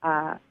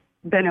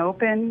been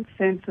open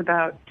since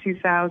about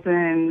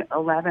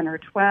 2011 or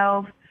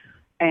 12,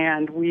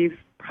 and we've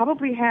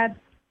probably had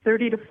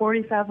 30 to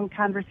 40,000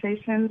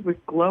 conversations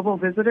with global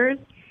visitors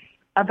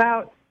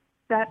about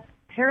that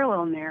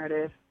parallel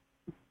narrative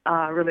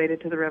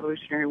related to the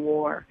Revolutionary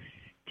War.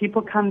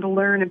 People come to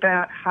learn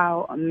about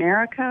how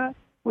America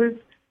was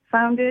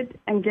founded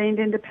and gained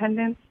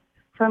independence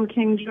from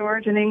King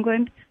George in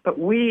England, but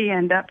we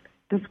end up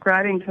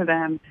describing to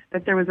them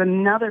that there was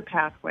another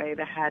pathway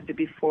that had to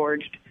be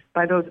forged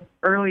by those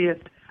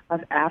earliest of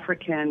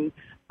African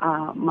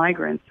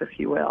migrants, if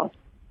you will.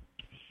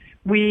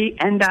 We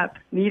end up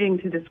needing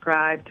to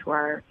describe to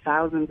our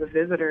thousands of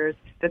visitors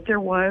that there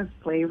was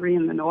slavery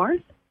in the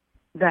North,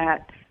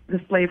 that the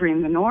slavery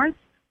in the North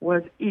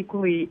was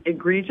equally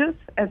egregious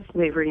as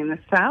slavery in the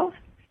South.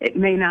 It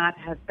may not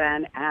have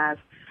been as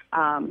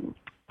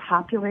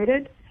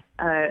populated.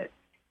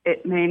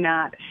 It may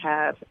not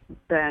have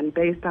been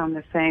based on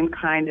the same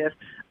kind of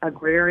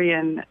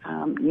agrarian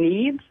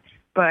needs,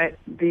 but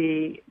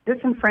the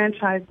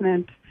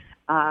disenfranchisement,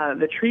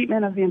 the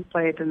treatment of the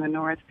enslaved in the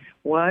North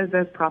was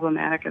as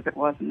problematic as it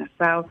was in the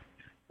South.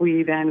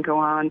 We then go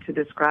on to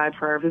describe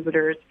for our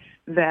visitors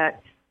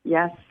that,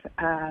 yes,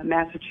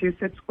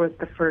 Massachusetts was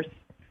the first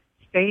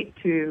state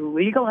to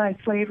legalize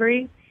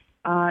slavery.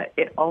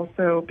 It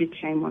also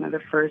became one of the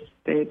first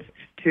states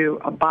to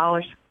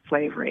abolish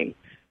slavery.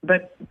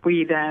 But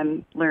we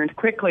then learned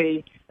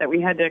quickly that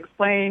we had to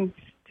explain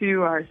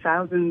to our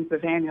thousands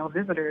of annual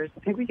visitors,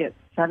 I think we get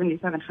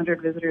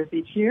 7,700 visitors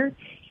each year,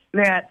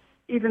 that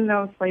even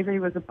though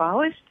slavery was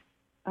abolished,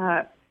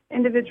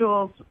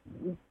 individuals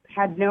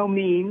had no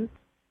means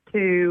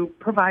to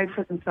provide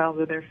for themselves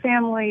or their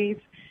families,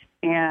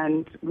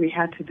 and we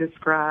had to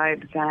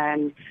describe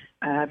then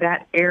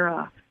that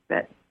era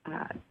that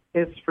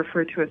is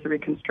referred to as the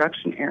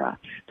Reconstruction era.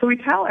 So we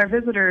tell our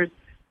visitors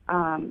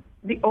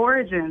the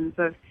origins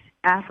of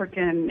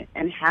African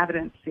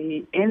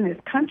inhabitancy in this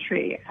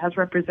country as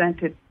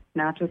represented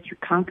not just through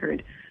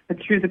Concord, but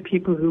through the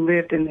people who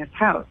lived in this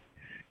house.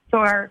 So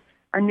our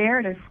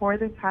narrative for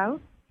this house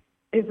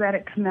is that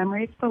it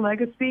commemorates the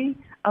legacy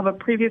of a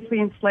previously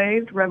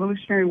enslaved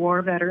Revolutionary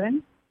War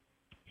veteran,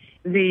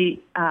 the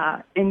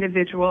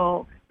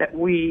individual that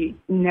we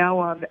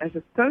know of as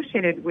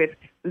associated with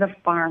the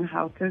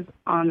farmhouses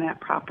on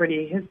that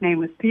property. His name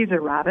was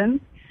Caesar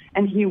Robbins,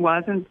 and he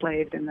was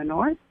enslaved in the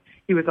North.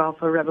 He was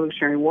also a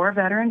Revolutionary War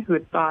veteran who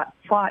had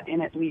fought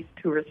in at least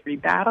 2 or 3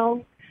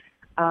 battles.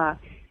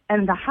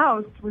 And the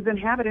house was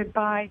inhabited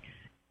by,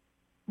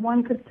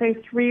 one could say,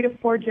 3 to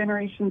 4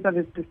 generations of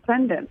his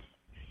descendants.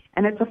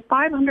 And it's a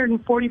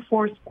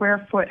 544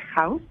 square foot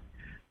house,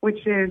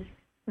 which is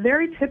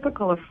very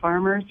typical of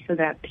farmers for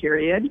that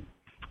period,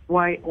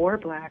 white or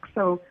black.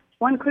 So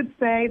one could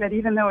say that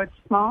even though it's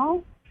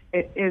small,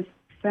 it is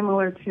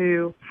similar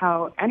to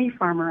how any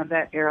farmer of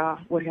that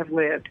era would have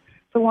lived.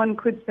 So one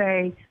could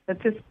say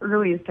that this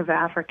earliest of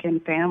African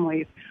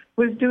families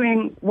was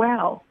doing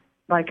well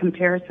by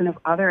comparison of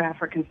other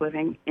Africans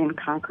living in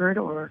Concord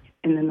or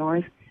in the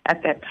north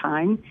at that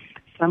time.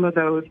 Some of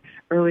those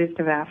earliest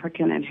of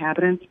African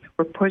inhabitants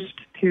were pushed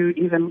to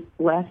even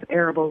less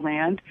arable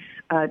land,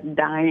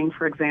 dying,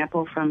 for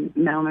example, from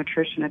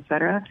malnutrition,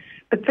 etc.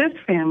 But this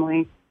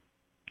family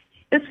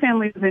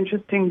is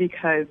interesting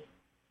because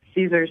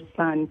Caesar's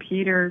son,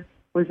 Peter,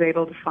 was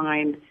able to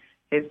find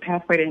his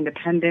pathway to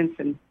independence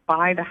and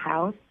buy the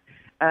house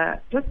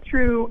just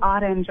through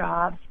odd-end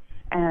jobs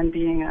and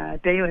being a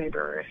day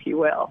laborer, if you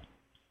will.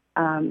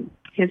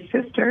 His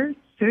sister,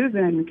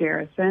 Susan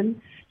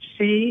Garrison,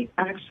 she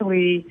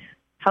actually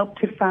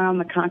helped to found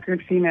the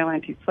Concord Female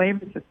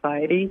Anti-Slavery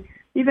Society,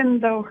 even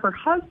though her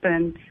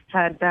husband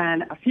had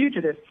been a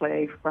fugitive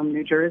slave from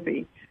New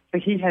Jersey. So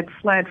he had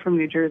fled from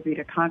New Jersey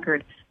to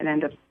Concord and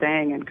ended up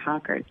staying in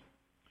Concord.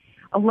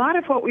 A lot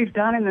of what we've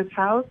done in this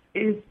house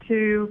is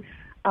to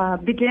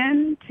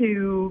begin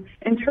to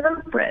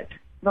interpret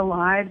the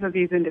lives of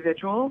these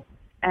individuals,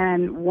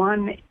 and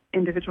one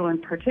individual in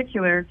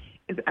particular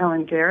is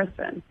Ellen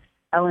Garrison.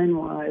 Ellen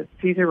was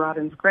Caesar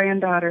Robbins'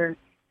 granddaughter.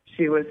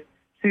 She was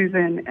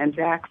Susan and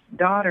Jack's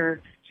daughter.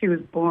 She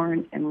was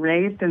born and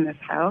raised in this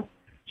house.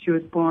 She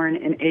was born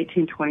in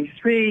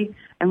 1823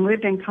 and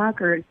lived in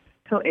Concord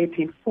till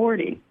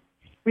 1840.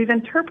 We've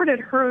interpreted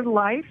her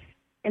life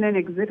in an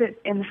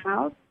exhibit in the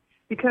house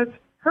because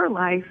her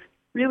life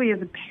really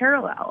is a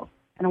parallel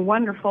and a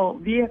wonderful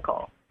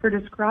vehicle for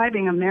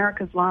describing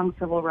America's long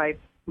civil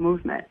rights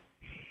movement.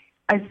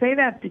 I say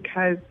that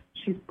because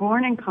she's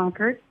born in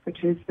Concord,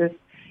 which is this,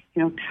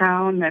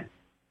 town that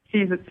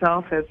sees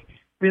itself as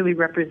really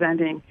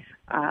representing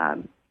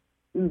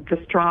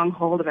the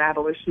stronghold of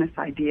abolitionist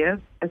ideas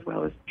as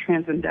well as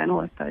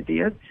transcendentalist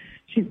ideas.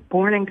 She's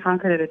born in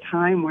Concord at a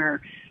time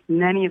where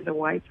many of the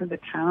whites of the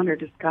town are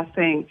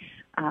discussing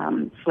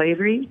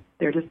slavery.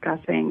 They're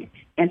discussing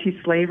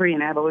anti-slavery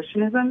and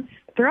abolitionism.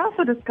 They're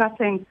also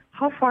discussing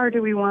how far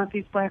do we want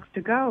these blacks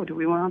to go? Do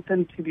we want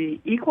them to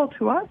be equal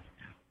to us?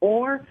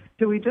 Or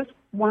do we just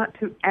want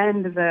to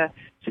end the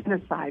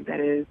genocide that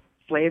is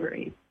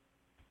slavery?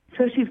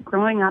 So she's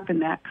growing up in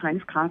that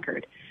kind of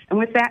Concord. And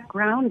with that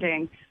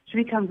grounding, she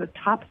becomes a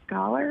top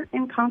scholar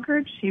in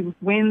Concord. She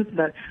wins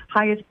the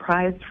highest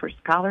prize for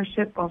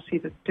scholarship while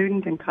she's a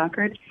student in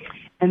Concord.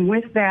 And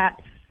with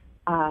that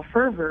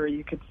fervor,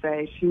 you could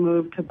say, she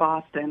moved to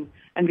Boston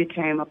and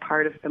became a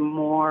part of the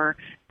more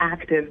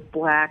active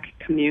black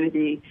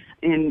community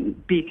in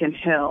Beacon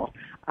Hill.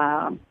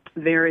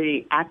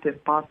 Very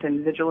active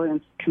Boston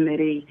Vigilance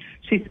Committee.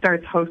 She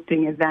starts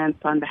hosting events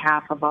on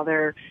behalf of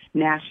other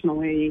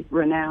nationally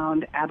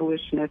renowned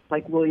abolitionists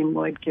like William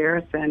Lloyd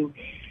Garrison.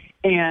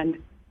 And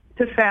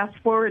to fast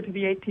forward to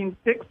the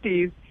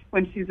 1860s,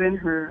 when she's in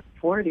her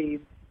 40s,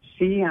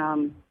 she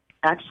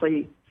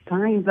actually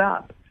signs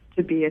up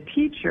to be a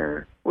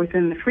teacher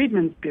within the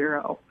Freedmen's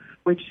Bureau,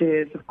 which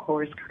is, of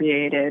course,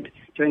 created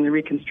during the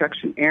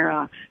Reconstruction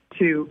era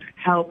to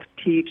help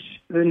teach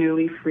the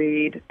newly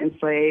freed,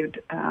 enslaved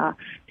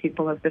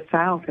people of the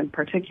South in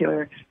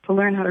particular to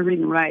learn how to read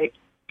and write.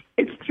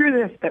 It's through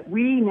this that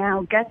we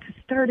now get to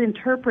start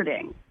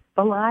interpreting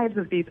the lives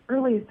of these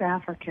earliest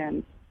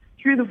Africans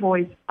through the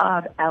voice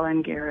of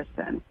Ellen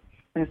Garrison,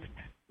 this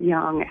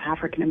young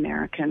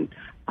African-American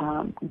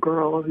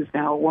girl who's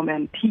now a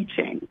woman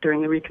teaching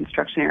during the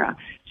Reconstruction era.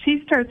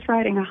 She starts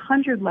writing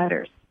 100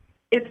 letters.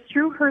 It's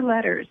through her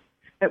letters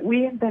that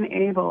we have been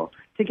able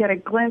to get a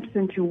glimpse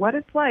into what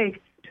it's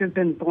like to have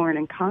been born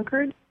in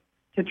Concord,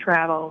 to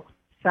travel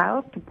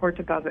south to Port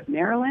Deposit,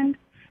 Maryland,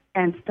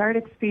 and start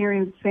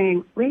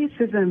experiencing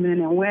racism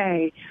in a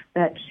way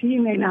that she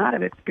may not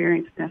have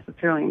experienced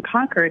necessarily in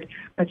Concord,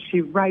 but she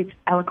writes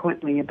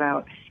eloquently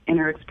about in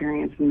her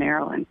experience in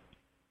Maryland.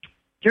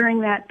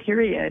 During that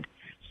period,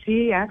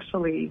 she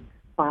actually,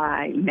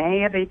 by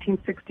May of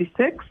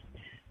 1866,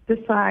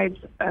 decides,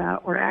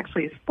 or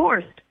actually is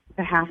forced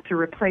to have to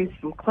replace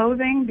some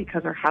clothing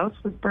because her house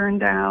was burned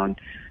down.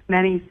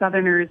 Many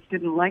Southerners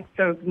didn't like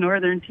those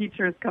Northern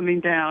teachers coming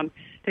down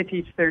to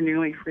teach their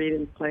newly freed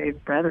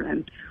enslaved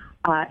brethren.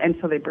 And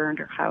so they burned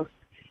her house,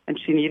 and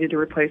she needed to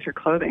replace her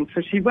clothing.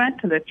 So she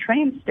went to the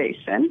train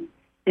station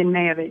in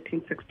May of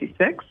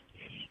 1866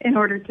 in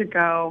order to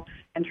go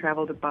and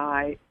travel to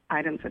buy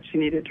items that she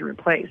needed to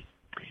replace.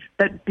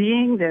 But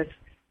being this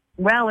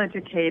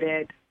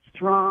well-educated,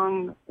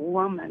 strong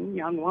woman,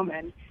 young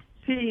woman,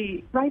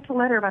 she writes a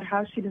letter about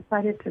how she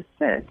decided to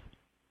sit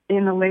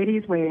in the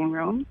ladies' waiting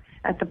room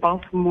at the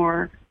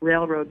Baltimore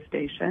Railroad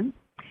Station,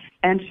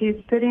 and she's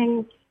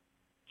sitting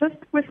just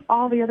with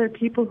all the other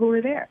people who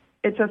were there.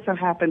 It just so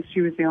happens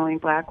she was the only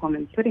black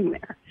woman sitting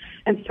there.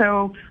 And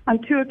so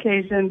on two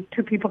occasions,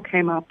 two people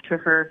came up to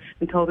her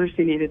and told her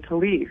she needed to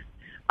leave.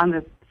 On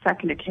the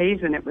second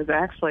occasion, it was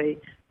actually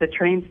the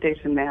train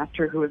station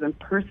master who was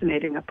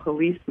impersonating a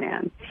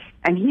policeman,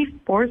 and he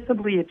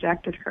forcibly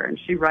ejected her. And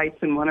she writes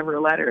in one of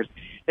her letters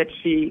that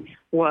she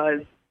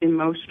was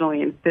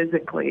emotionally and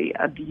physically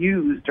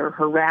abused or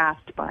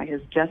harassed by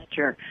his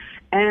gesture.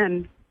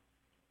 And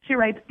she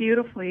writes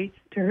beautifully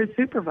to her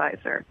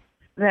supervisor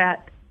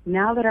that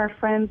now that our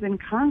friends in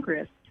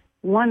Congress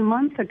 1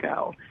 month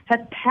ago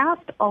had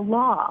passed a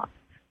law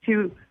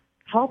to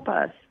help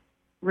us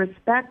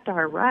respect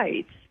our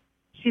rights,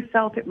 she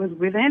felt it was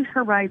within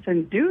her rights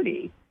and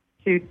duty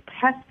to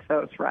test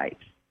those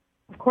rights.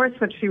 Of course,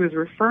 what she was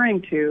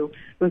referring to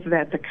was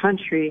that the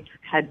country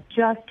had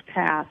just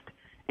passed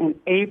in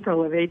April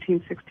of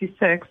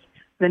 1866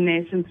 the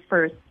nation's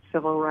first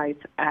Civil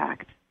Rights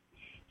Act.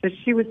 So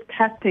she was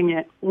testing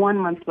it 1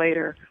 month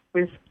later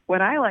with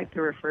what I like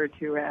to refer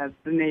to as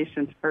the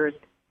nation's first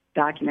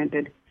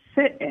documented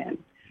sit-in.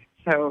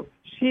 So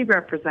she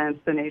represents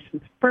the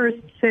nation's first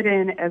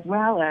sit-in as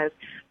well as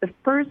the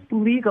first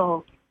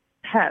legal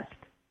test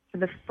to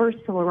the first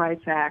Civil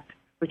Rights Act,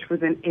 which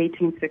was in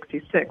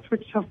 1866,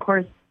 which, of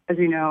course, as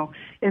you know,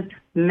 is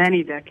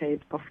many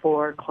decades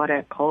before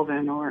Claudette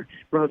Colvin or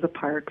Rosa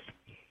Parks.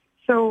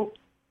 So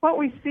what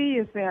we see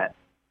is that,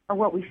 or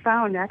what we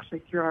found actually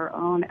through our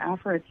own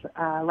efforts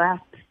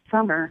last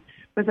summer,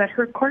 was that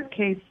her court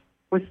case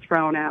was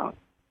thrown out.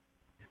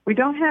 We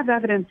don't have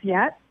evidence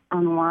yet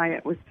on why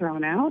it was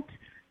thrown out.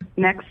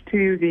 Next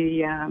to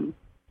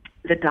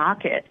the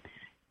docket,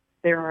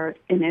 there are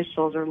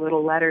initials or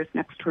little letters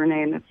next to her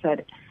name that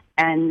said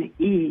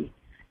N.E.,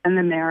 and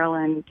the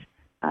Maryland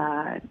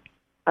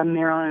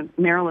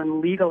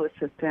legal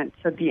assistant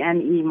said the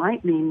N.E.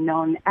 might mean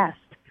non est,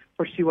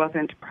 for she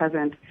wasn't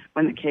present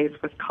when the case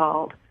was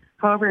called.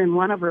 However, in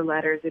one of her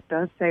letters, it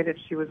does say that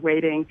she was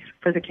waiting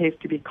for the case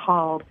to be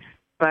called,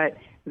 but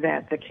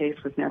that the case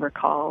was never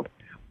called.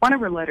 One of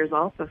her letters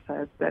also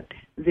says that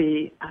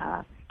the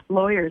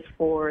lawyers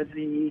for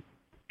the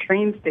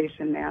train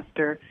station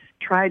master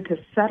tried to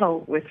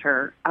settle with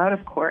her out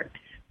of court,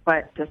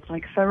 but just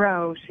like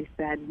Thoreau, she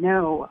said,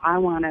 no, I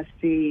want to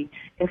see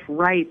if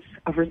rights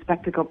of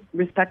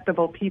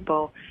respectable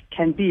people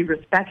can be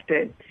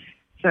respected.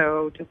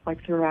 So just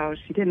like Thoreau,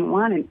 she didn't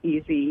want an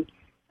easy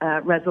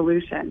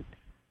resolution.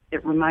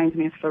 It reminds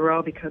me of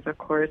Thoreau because, of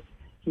course,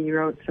 he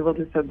wrote Civil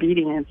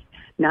Disobedience,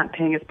 not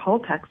paying his poll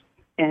tax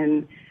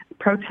in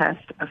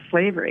protest of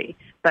slavery.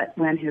 But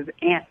when his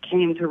aunt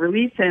came to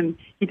release him,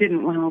 he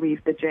didn't want to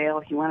leave the jail.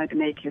 He wanted to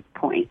make his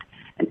point.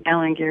 And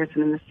Ellen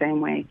Garrison in the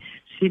same way.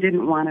 She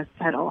didn't want to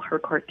settle her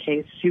court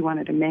case. She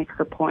wanted to make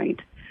her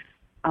point.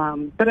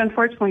 But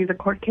unfortunately, the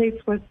court case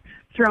was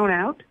thrown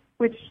out,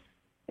 which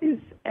is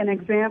an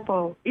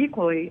example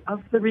equally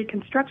of the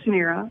Reconstruction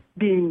era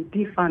being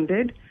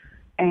defunded.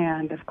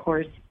 And, of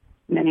course,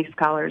 many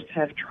scholars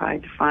have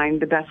tried to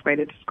find the best way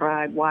to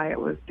describe why it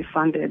was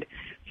defunded.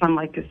 Some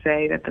like to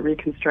say that the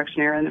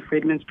Reconstruction era and the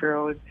Freedmen's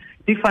Bureau was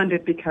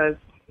defunded because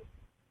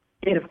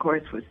it, of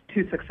course, was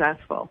too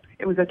successful.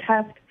 It was a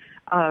test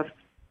of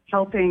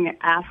helping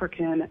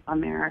African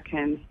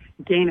Americans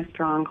gain a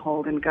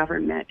stronghold in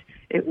government.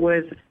 It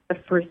was the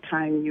first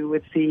time you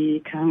would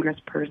see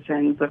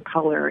congresspersons of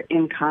color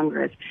in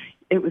Congress.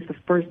 It was the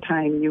first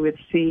time you would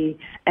see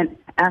an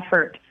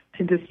effort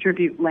to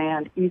distribute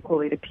land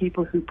equally to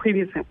people who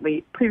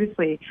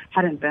previously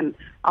hadn't been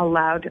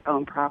allowed to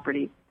own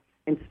property.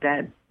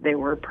 Instead, they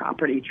were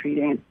property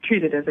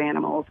treated as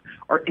animals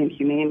or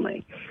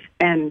inhumanely.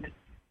 And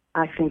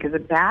I think as a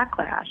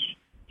backlash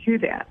to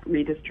that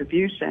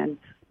redistribution,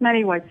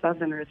 many white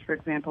Southerners, for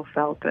example,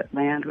 felt that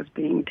land was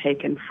being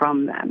taken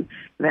from them,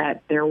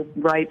 that their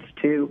rights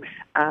to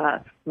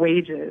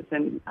wages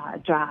and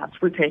jobs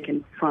were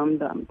taken from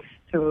them.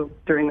 So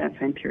during that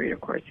same period,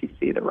 of course, you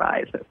see the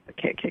rise of the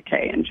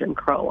KKK and Jim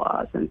Crow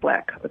laws and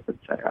black codes, et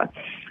cetera.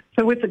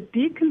 So with the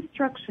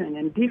deconstruction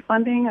and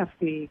defunding of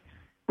the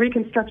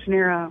Reconstruction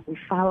era, we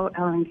follow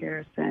Ellen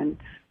Garrison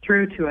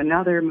through to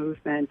another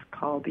movement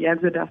called the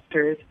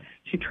Exodusters.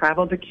 She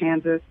traveled to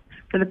Kansas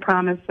for the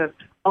promise of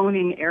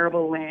owning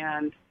arable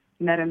land,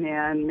 met a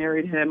man,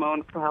 married him,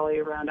 owned probably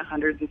around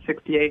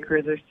 160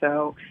 acres or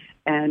so.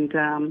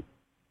 And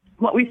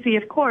what we see,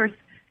 of course,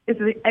 is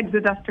the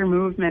Exoduster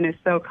movement is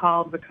so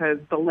called because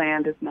the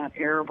land is not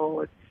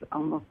arable. It's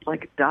almost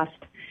like dust.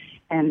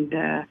 And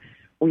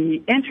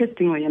we,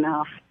 interestingly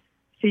enough,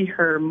 see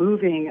her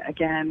moving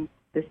again,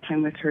 this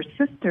time with her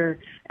sister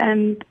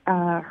and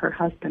her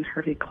husband,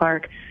 Hervey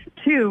Clark,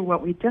 to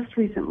what we just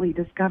recently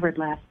discovered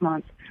last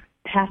month,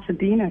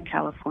 Pasadena,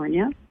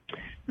 California,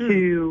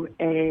 to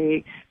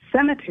a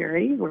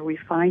cemetery where we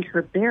find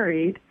her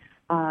buried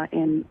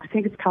in, I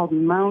think it's called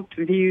Mount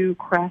Crestview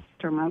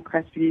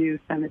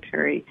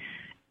Cemetery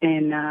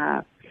in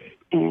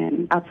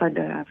outside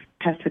of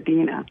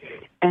Pasadena.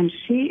 And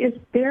she is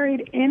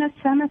buried in a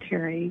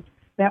cemetery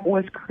that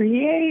was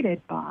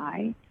created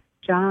by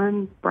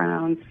John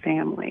Brown's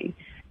family.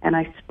 And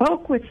I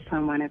spoke with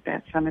someone at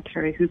that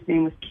cemetery whose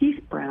name was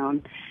Keith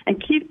Brown.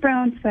 And Keith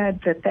Brown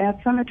said that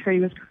that cemetery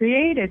was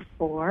created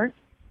for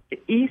the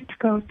East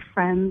Coast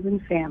friends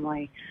and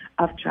family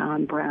of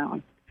John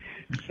Brown.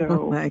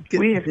 So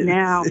we have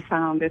now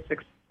found this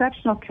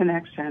exceptional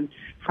connection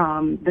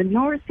from the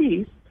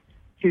Northeast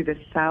to the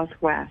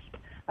Southwest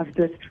of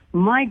this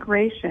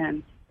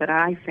migration that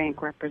I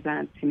think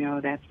represents,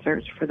 that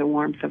search for the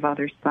warmth of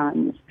other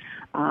suns,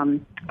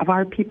 of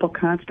our people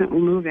constantly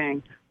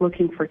moving,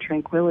 looking for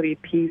tranquility,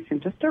 peace,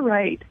 and just a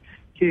right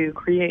to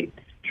create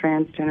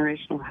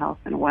transgenerational health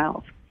and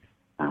wealth.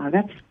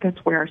 That's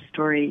where our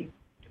story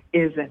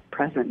is at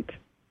present.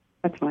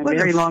 That's my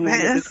very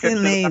long-winded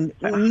description.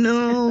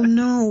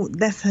 No,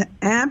 that's an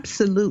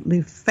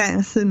absolutely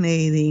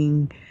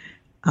fascinating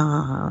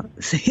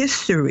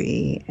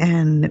history,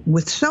 and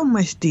with so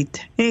much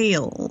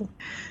detail.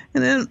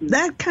 And then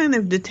that kind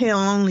of detail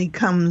only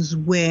comes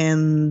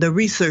when the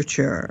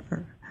researcher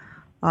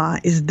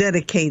is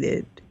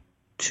dedicated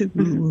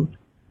to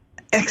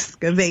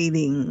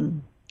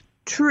excavating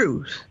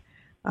truth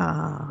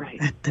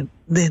at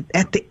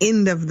the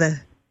end of the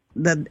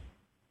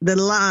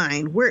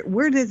line.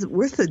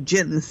 Where's the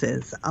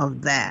genesis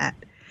of that?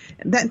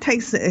 That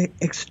takes an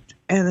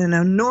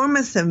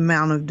enormous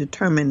amount of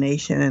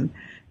determination,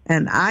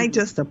 and I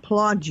just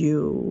applaud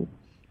you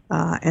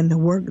and the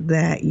work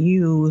that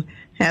you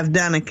have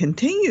done and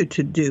continue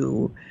to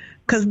do,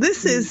 because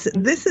this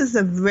is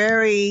a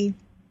very,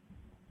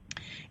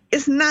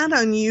 it's not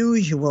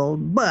unusual,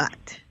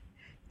 but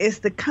it's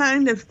the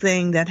kind of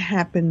thing that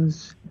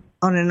happens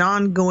on an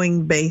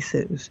ongoing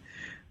basis,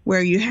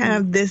 where you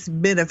have this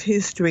bit of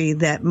history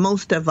that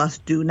most of us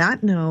do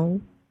not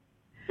know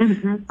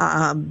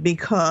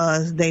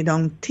because they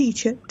don't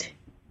teach it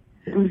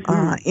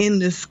in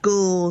the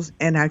schools,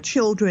 and our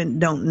children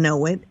don't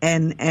know it,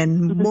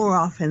 and more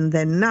often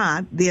than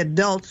not, the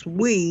adults,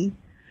 we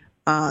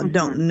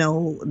don't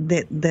know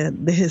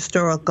the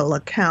historical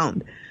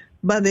account.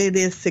 But it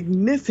is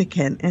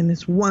significant, and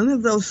it's one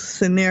of those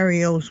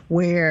scenarios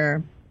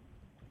where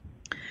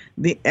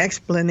the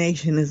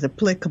explanation is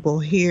applicable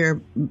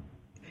here.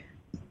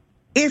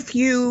 If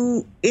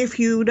you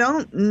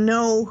don't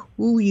know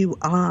who you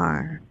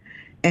are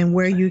and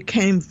where you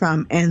came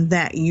from, and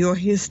that your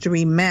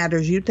history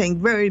matters, you think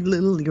very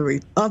little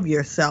of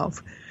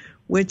yourself,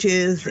 which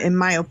is, in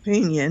my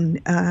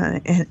opinion,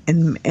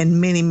 and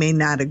many may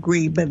not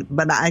agree,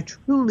 but I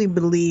truly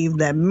believe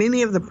that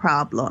many of the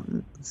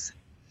problems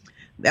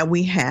that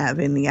we have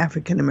in the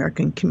African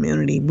American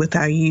community with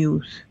our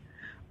youth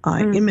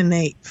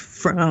emanate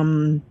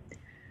from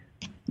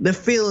the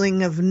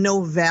feeling of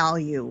no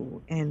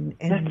value, and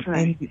that's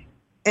right.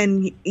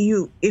 and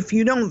you, if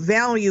you don't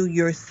value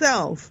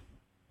yourself,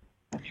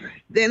 that's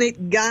right, then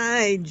it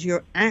guides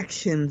your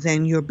actions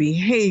and your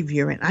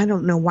behavior. And I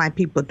don't know why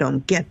people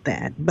don't get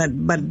that, but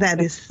that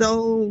is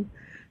so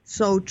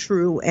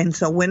true. And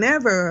so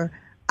whenever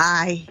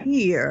I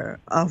hear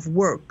of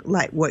work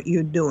like what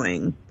you're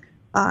doing,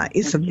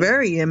 it's a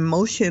very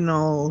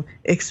emotional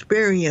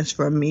experience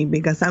for me,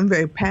 because I'm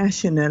very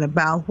passionate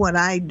about what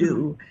I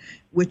do,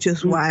 which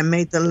is why I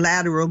made the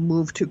lateral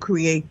move to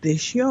create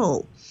this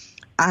show.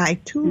 I,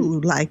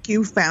 too, like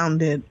you,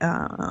 founded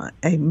a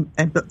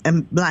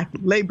Black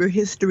Labor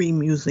History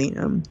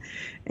Museum.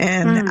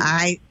 And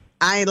I,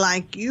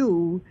 like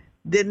you,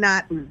 did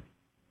not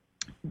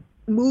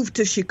moved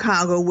to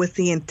Chicago with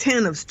the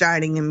intent of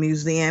starting a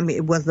museum.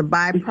 It was a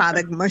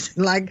byproduct, much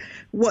like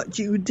what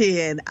you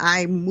did.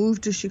 I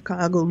moved to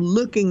Chicago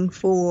looking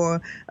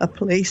for a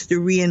place to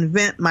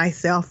reinvent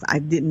myself.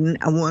 I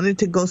wanted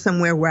to go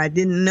somewhere where I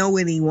didn't know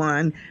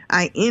anyone.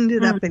 I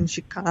ended up in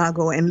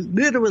Chicago and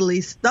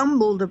literally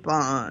stumbled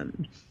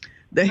upon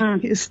the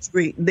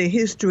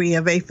history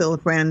of A.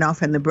 Philip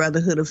Randolph and the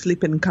Brotherhood of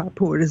Sleeping Car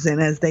Porters,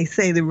 and as they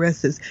say, the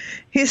rest is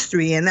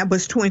history. And that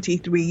was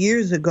 23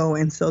 years ago.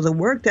 And so the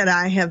work that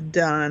I have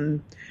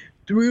done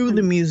through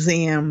the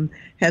museum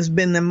has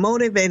been the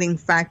motivating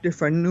factor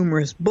for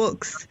numerous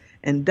books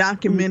and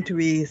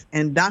documentaries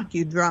and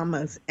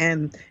docudramas.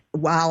 And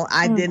while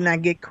I did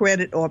not get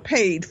credit or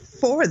paid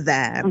for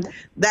that,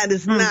 that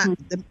is not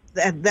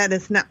that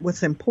is not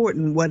what's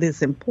important. What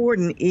is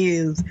important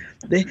is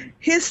the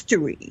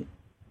history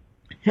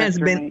has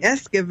been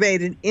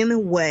excavated in a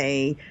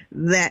way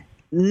that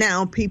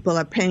now people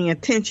are paying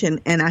attention.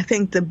 And I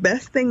think the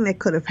best thing that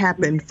could have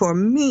happened for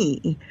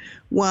me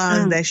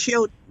was that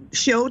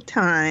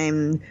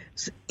Showtime's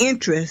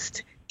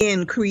interest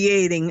in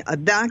creating a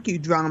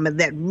docudrama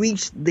that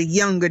reached the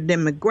younger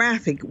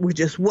demographic, which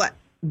is what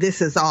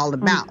this is all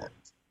about.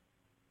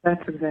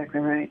 That's exactly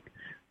right.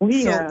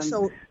 We it's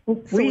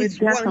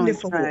definitely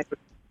wonderful. Try.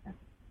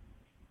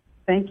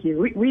 Thank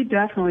you. We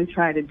definitely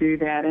try to do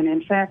that. And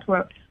in fact,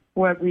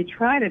 what we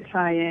try to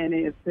tie in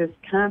is this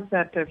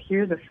concept of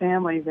here's a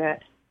family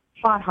that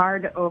fought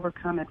hard to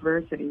overcome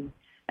adversity,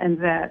 and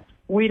that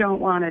we don't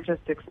want to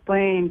just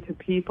explain to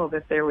people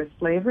that there was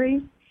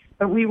slavery,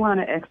 but we want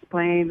to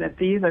explain that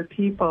these are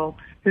people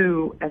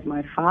who, as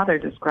my father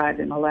described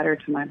in a letter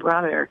to my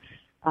brother,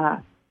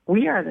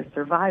 we are the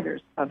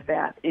survivors of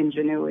that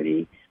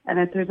ingenuity, and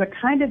that there's a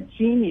kind of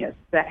genius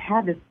that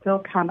had to still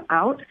come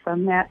out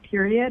from that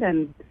period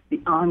and the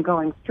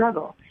ongoing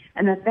struggle.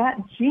 And that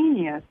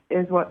genius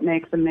is what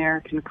makes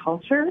American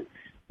culture,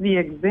 the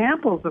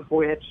examples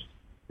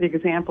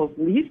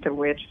least of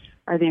which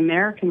are the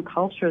American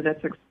culture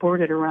that's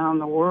exported around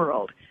the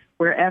world,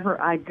 wherever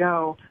I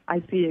go,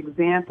 I see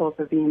examples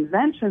of the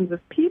inventions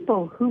of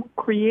people who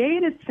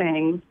created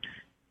things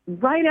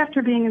right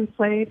after being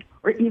enslaved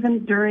or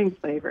even during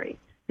slavery.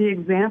 The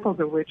examples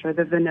of which are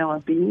the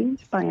vanilla bean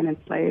by an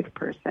enslaved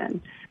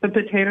person, the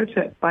potato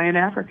chip by an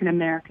African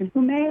American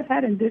who may have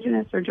had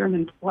indigenous or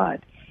German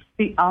blood,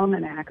 the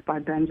almanac by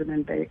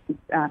Benjamin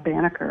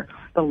Banneker,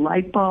 the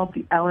light bulb,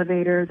 the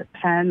elevator, the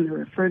pen, the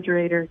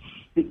refrigerator,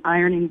 the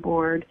ironing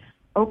board,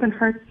 open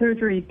heart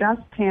surgery,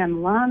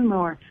 dustpan,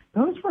 lawnmower.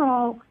 Those were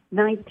all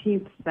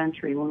 19th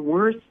century when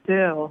we're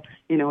still,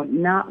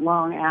 not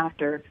long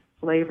after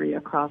slavery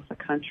across the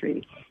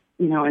country,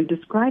 and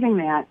describing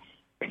that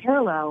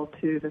parallel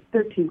to the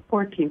 13th,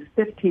 14th,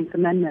 15th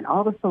Amendment,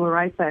 all the Civil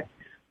Rights Acts.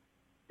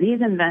 These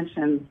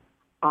inventions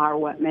are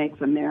what makes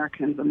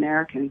Americans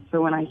Americans.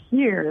 So when I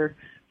hear,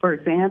 for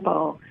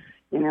example,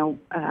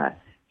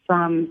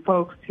 some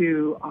folks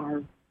who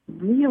are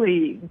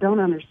really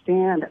don't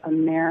understand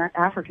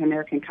African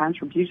American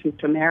contributions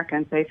to America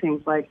and say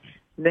things like,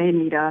 they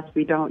need us,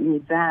 we don't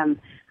need them,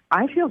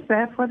 I feel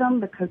sad for them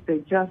because they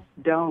just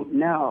don't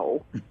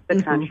know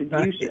the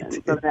contributions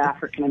of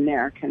African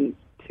Americans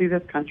to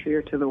this country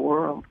or to the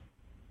world.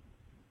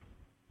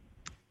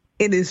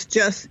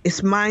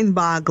 It's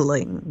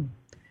mind-boggling.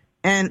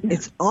 And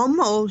it's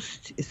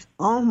almost,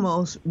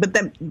 but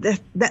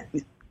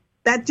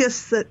that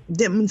just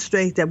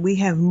demonstrates that we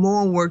have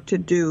more work to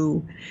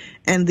do,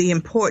 and the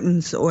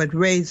importance, or it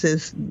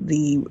raises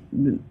the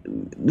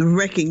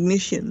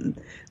recognition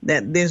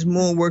that there's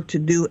more work to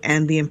do,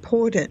 and the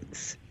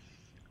importance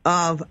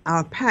of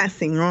our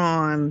passing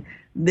on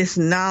this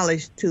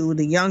knowledge to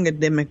the younger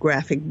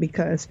demographic,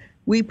 because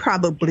we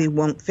probably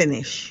won't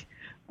finish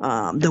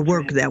the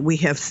work that we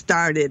have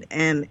started,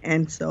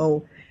 and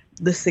so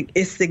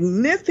it's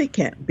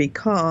significant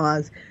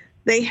because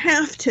they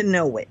have to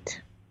know it.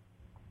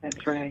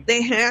 That's right.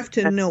 They have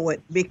to know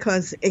it,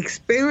 because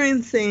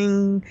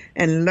experiencing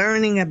and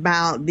learning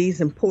about these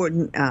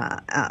important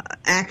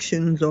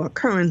actions or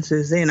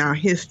occurrences in our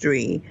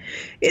history,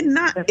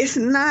 it's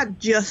not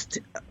just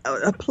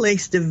a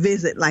place to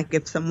visit, like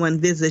if someone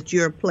visits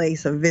your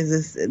place or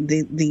visits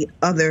the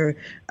other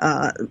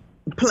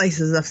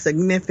places of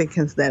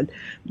significance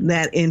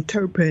that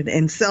interpret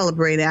and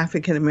celebrate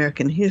African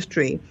American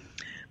history.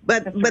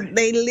 But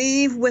they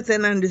leave with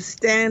an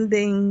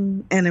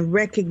understanding and a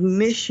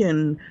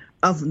recognition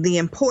of the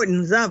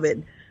importance of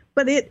it.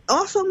 But it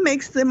also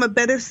makes them a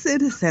better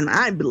citizen,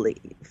 I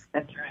believe.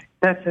 That's right.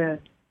 That's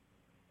it.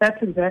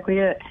 That's exactly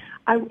it.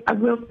 I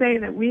will say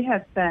that we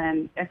have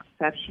been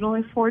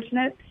exceptionally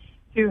fortunate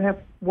to have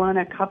won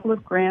a couple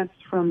of grants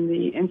from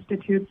the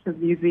Institutes of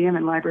Museum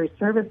and Library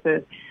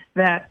Services.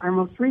 That our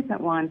most recent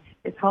one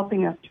is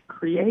helping us to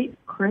create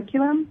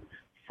curriculum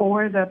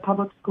for the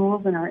public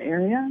schools in our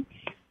area.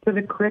 So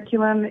the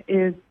curriculum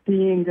is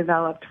being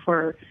developed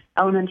for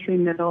elementary,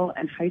 middle,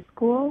 and high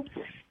school.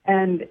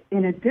 And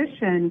in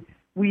addition,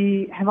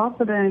 we have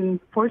also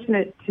been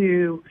fortunate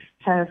to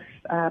have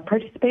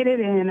participated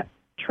in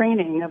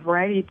training, a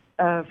variety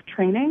of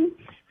training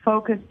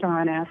focused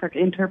on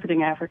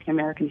interpreting African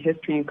American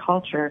history and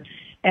culture.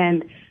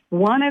 And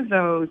one of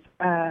those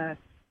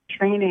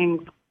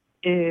trainings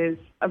is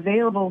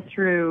available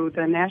through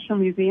the National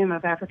Museum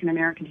of African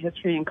American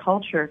History and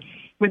Culture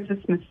with the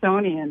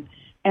Smithsonian.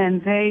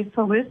 And they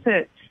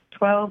solicit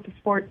 12 to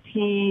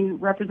 14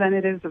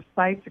 representatives of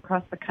sites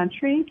across the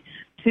country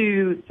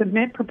to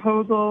submit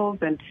proposals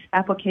and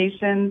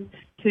applications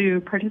to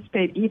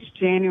participate each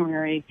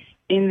January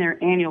in their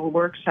annual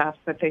workshops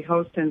that they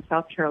host in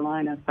South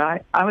Carolina. So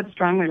I would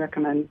strongly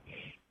recommend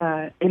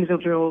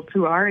individuals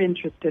who are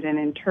interested in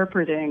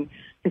interpreting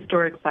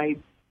historic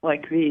sites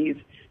like these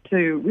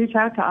to reach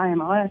out to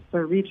IMLS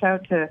or reach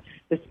out to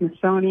the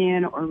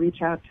Smithsonian or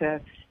reach out to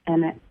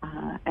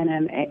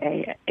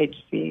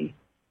NMAHC.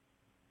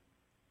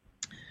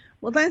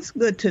 Well, that's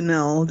good to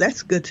know.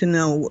 That's good to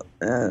know.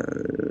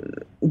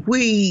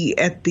 We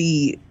at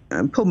the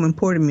Pullman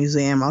Porter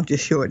Museum, I'll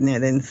just shorten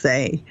it and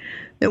say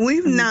that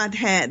we've not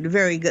had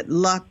very good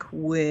luck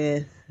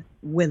with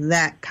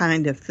that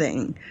kind of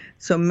thing.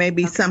 So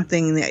maybe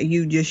something that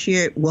you just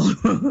shared will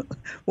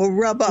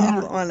rub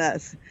off on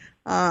us.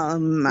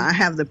 I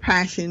have the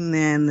passion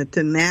and the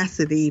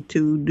tenacity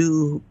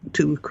to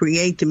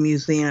create the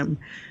museum,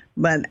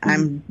 but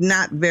I'm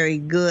not very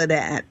good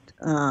at,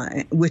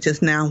 which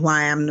is now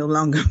why I'm no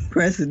longer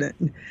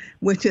president,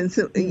 which is,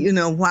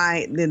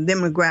 why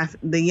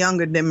the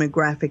younger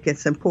demographic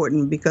is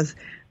important, because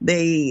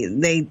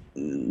the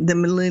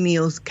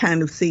millennials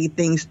kind of see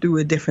things through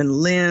a different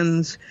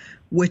lens,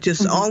 which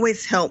is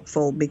always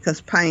helpful, because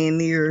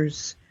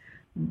pioneers,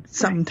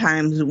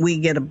 sometimes we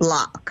get a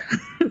block.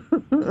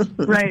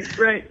 Right.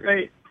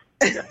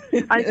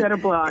 I get a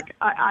block.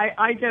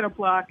 I get a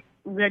block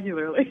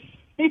regularly.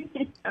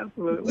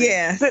 Absolutely.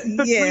 Yes. But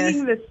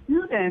bringing the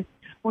students,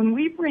 when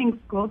we bring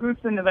school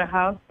groups into the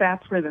house,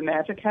 that's where the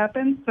magic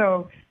happens.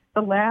 So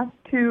the last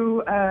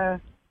two, our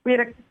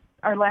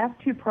last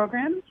two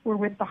programs were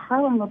with the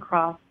Harlem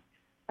Lacrosse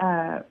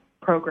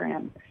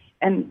program.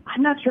 And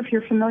I'm not sure if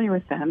you're familiar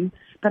with them,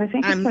 but I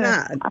think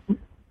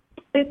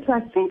It's, I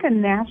think, a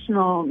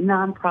national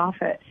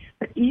nonprofit.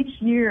 But each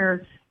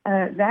year,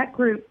 that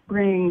group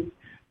brings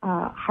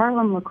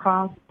Harlem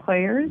lacrosse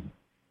players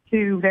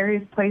to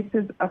various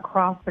places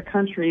across the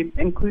country,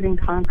 including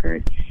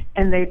Concord,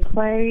 and they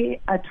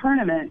play a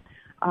tournament,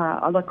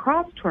 a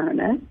lacrosse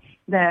tournament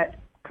that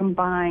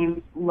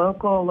combines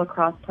local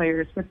lacrosse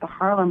players with the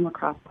Harlem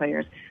lacrosse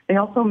players. They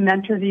also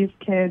mentor these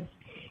kids.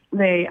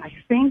 They, I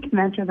think,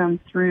 mentor them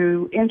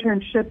through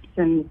internships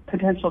and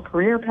potential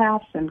career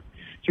paths and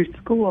through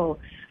school,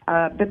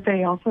 but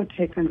they also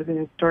take them to the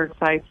historic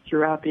sites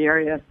throughout the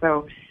area.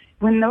 So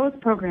when those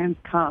programs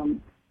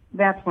come,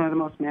 that's one of the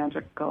most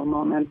magical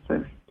moments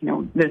of,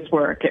 this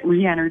work. It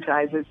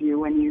re-energizes you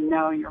when you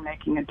know you're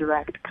making a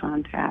direct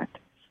contact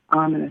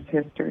on this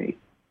history.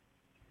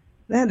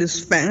 That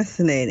is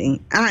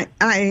fascinating.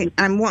 I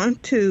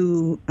want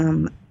to,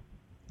 do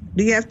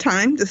you have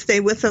time to stay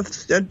with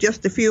us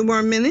just a few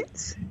more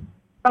minutes?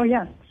 Oh,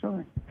 yes,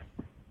 sure.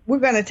 We're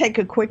going to take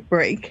a quick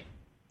break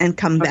and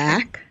come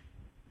back.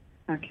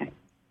 Okay.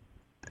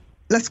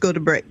 Let's go to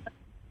break.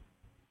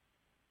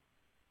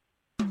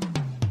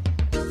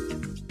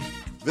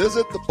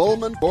 Visit the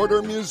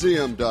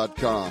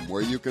PullmanBorderMuseum.com,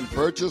 where you can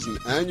purchase an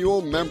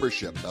annual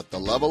membership at the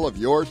level of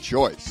your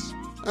choice.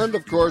 And,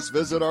 of course,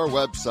 visit our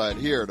website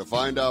here to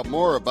find out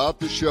more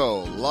about the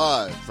show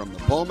live from the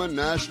Pullman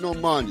National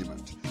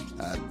Monument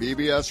at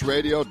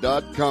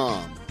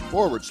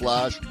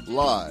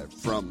bbsradio.com/live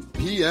from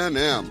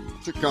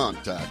PNM to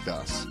contact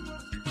us.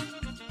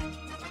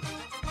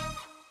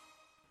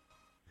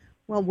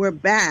 Well, we're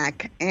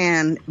back,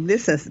 and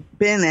this has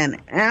been an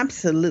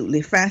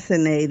absolutely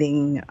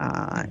fascinating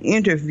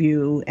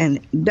interview. And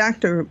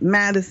Dr.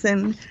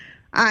 Madison,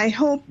 I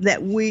hope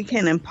that we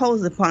can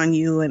impose upon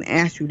you and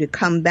ask you to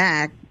come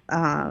back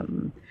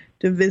to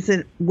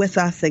visit with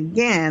us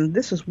again.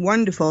 This was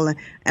wonderful,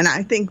 and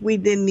I think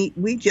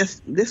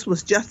this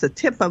was just the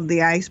tip of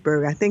the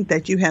iceberg. I think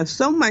that you have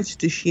so much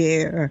to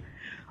share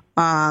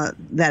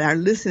that our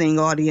listening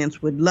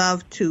audience would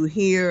love to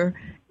hear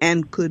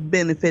and could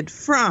benefit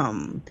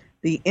from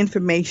the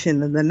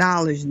information and the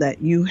knowledge that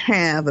you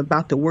have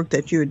about the work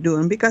that you're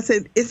doing, because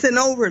it's an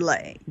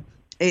overlay.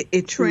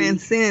 It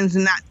transcends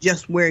not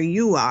just where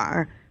you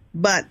are,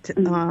 but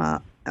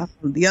the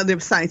other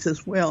sites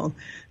as well.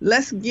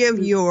 Let's give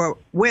your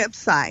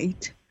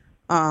website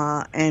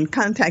and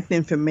contact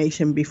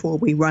information before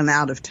we run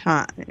out of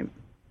time.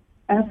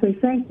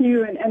 Absolutely. Thank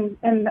you.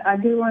 And I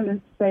do want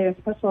to say a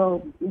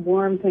special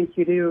warm thank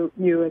you to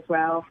you as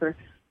well for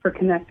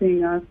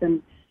connecting us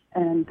and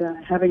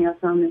having us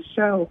on this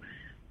show.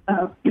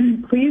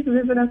 Please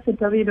visit us at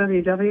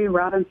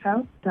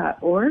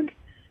www.robinshouse.org,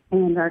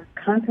 and our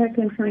contact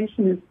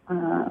information is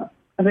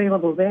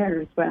available there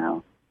as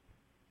well.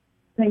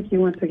 Thank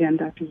you once again,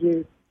 Dr.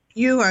 Hughes.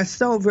 You are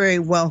so very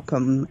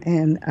welcome,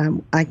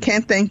 and I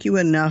can't thank you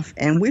enough,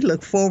 and we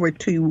look forward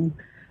to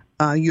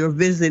your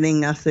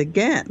visiting us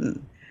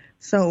again.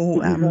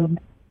 So,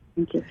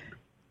 thank you.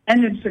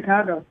 And in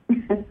Chicago.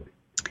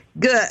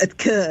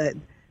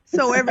 Good.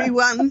 So,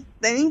 everyone,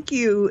 thank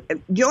you.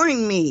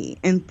 Join me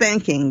in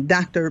thanking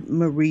Dr.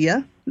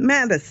 Maria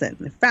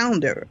Madison,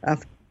 founder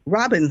of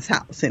Robbins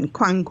House in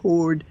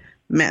Concord,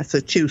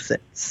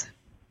 Massachusetts.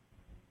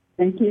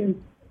 Thank you.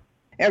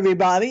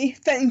 Everybody,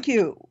 thank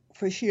you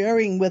for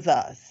sharing with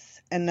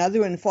us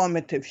another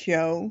informative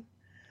show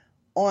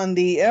on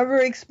the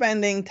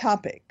ever-expanding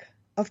topic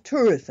of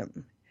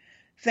tourism.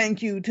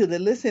 Thank you to the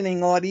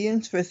listening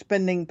audience for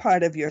spending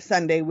part of your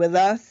Sunday with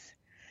us.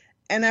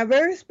 And a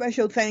very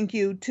special thank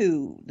you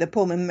to the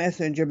Pullman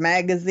Messenger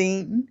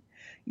Magazine,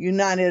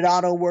 United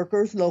Auto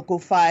Workers, Local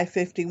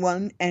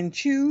 551, and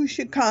Choose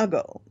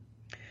Chicago.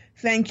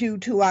 Thank you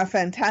to our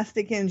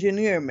fantastic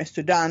engineer,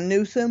 Mr. Don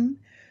Newsom,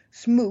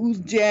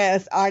 smooth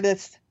jazz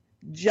artist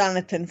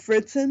Jonathan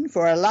Fritzen,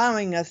 for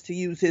allowing us to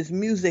use his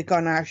music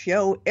on our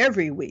show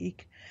every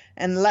week.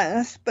 And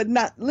last but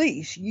not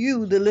least,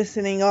 you, the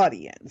listening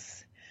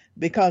audience,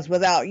 because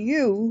without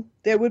you,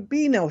 there would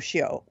be no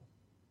show.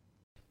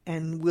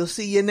 And we'll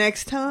see you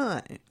next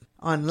time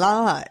on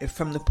Live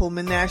from the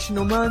Pullman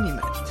National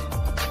Monument.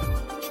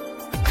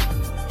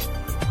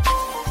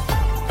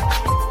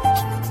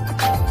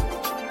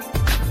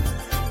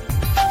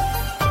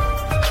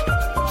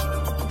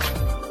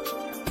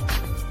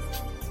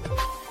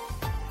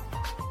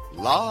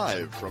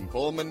 Live from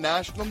Pullman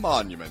National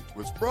Monument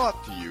was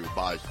brought to you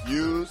by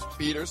Hughes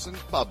Peterson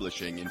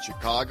Publishing in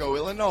Chicago,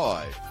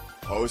 Illinois.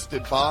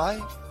 Hosted by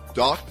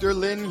Dr.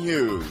 Lynn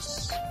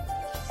Hughes.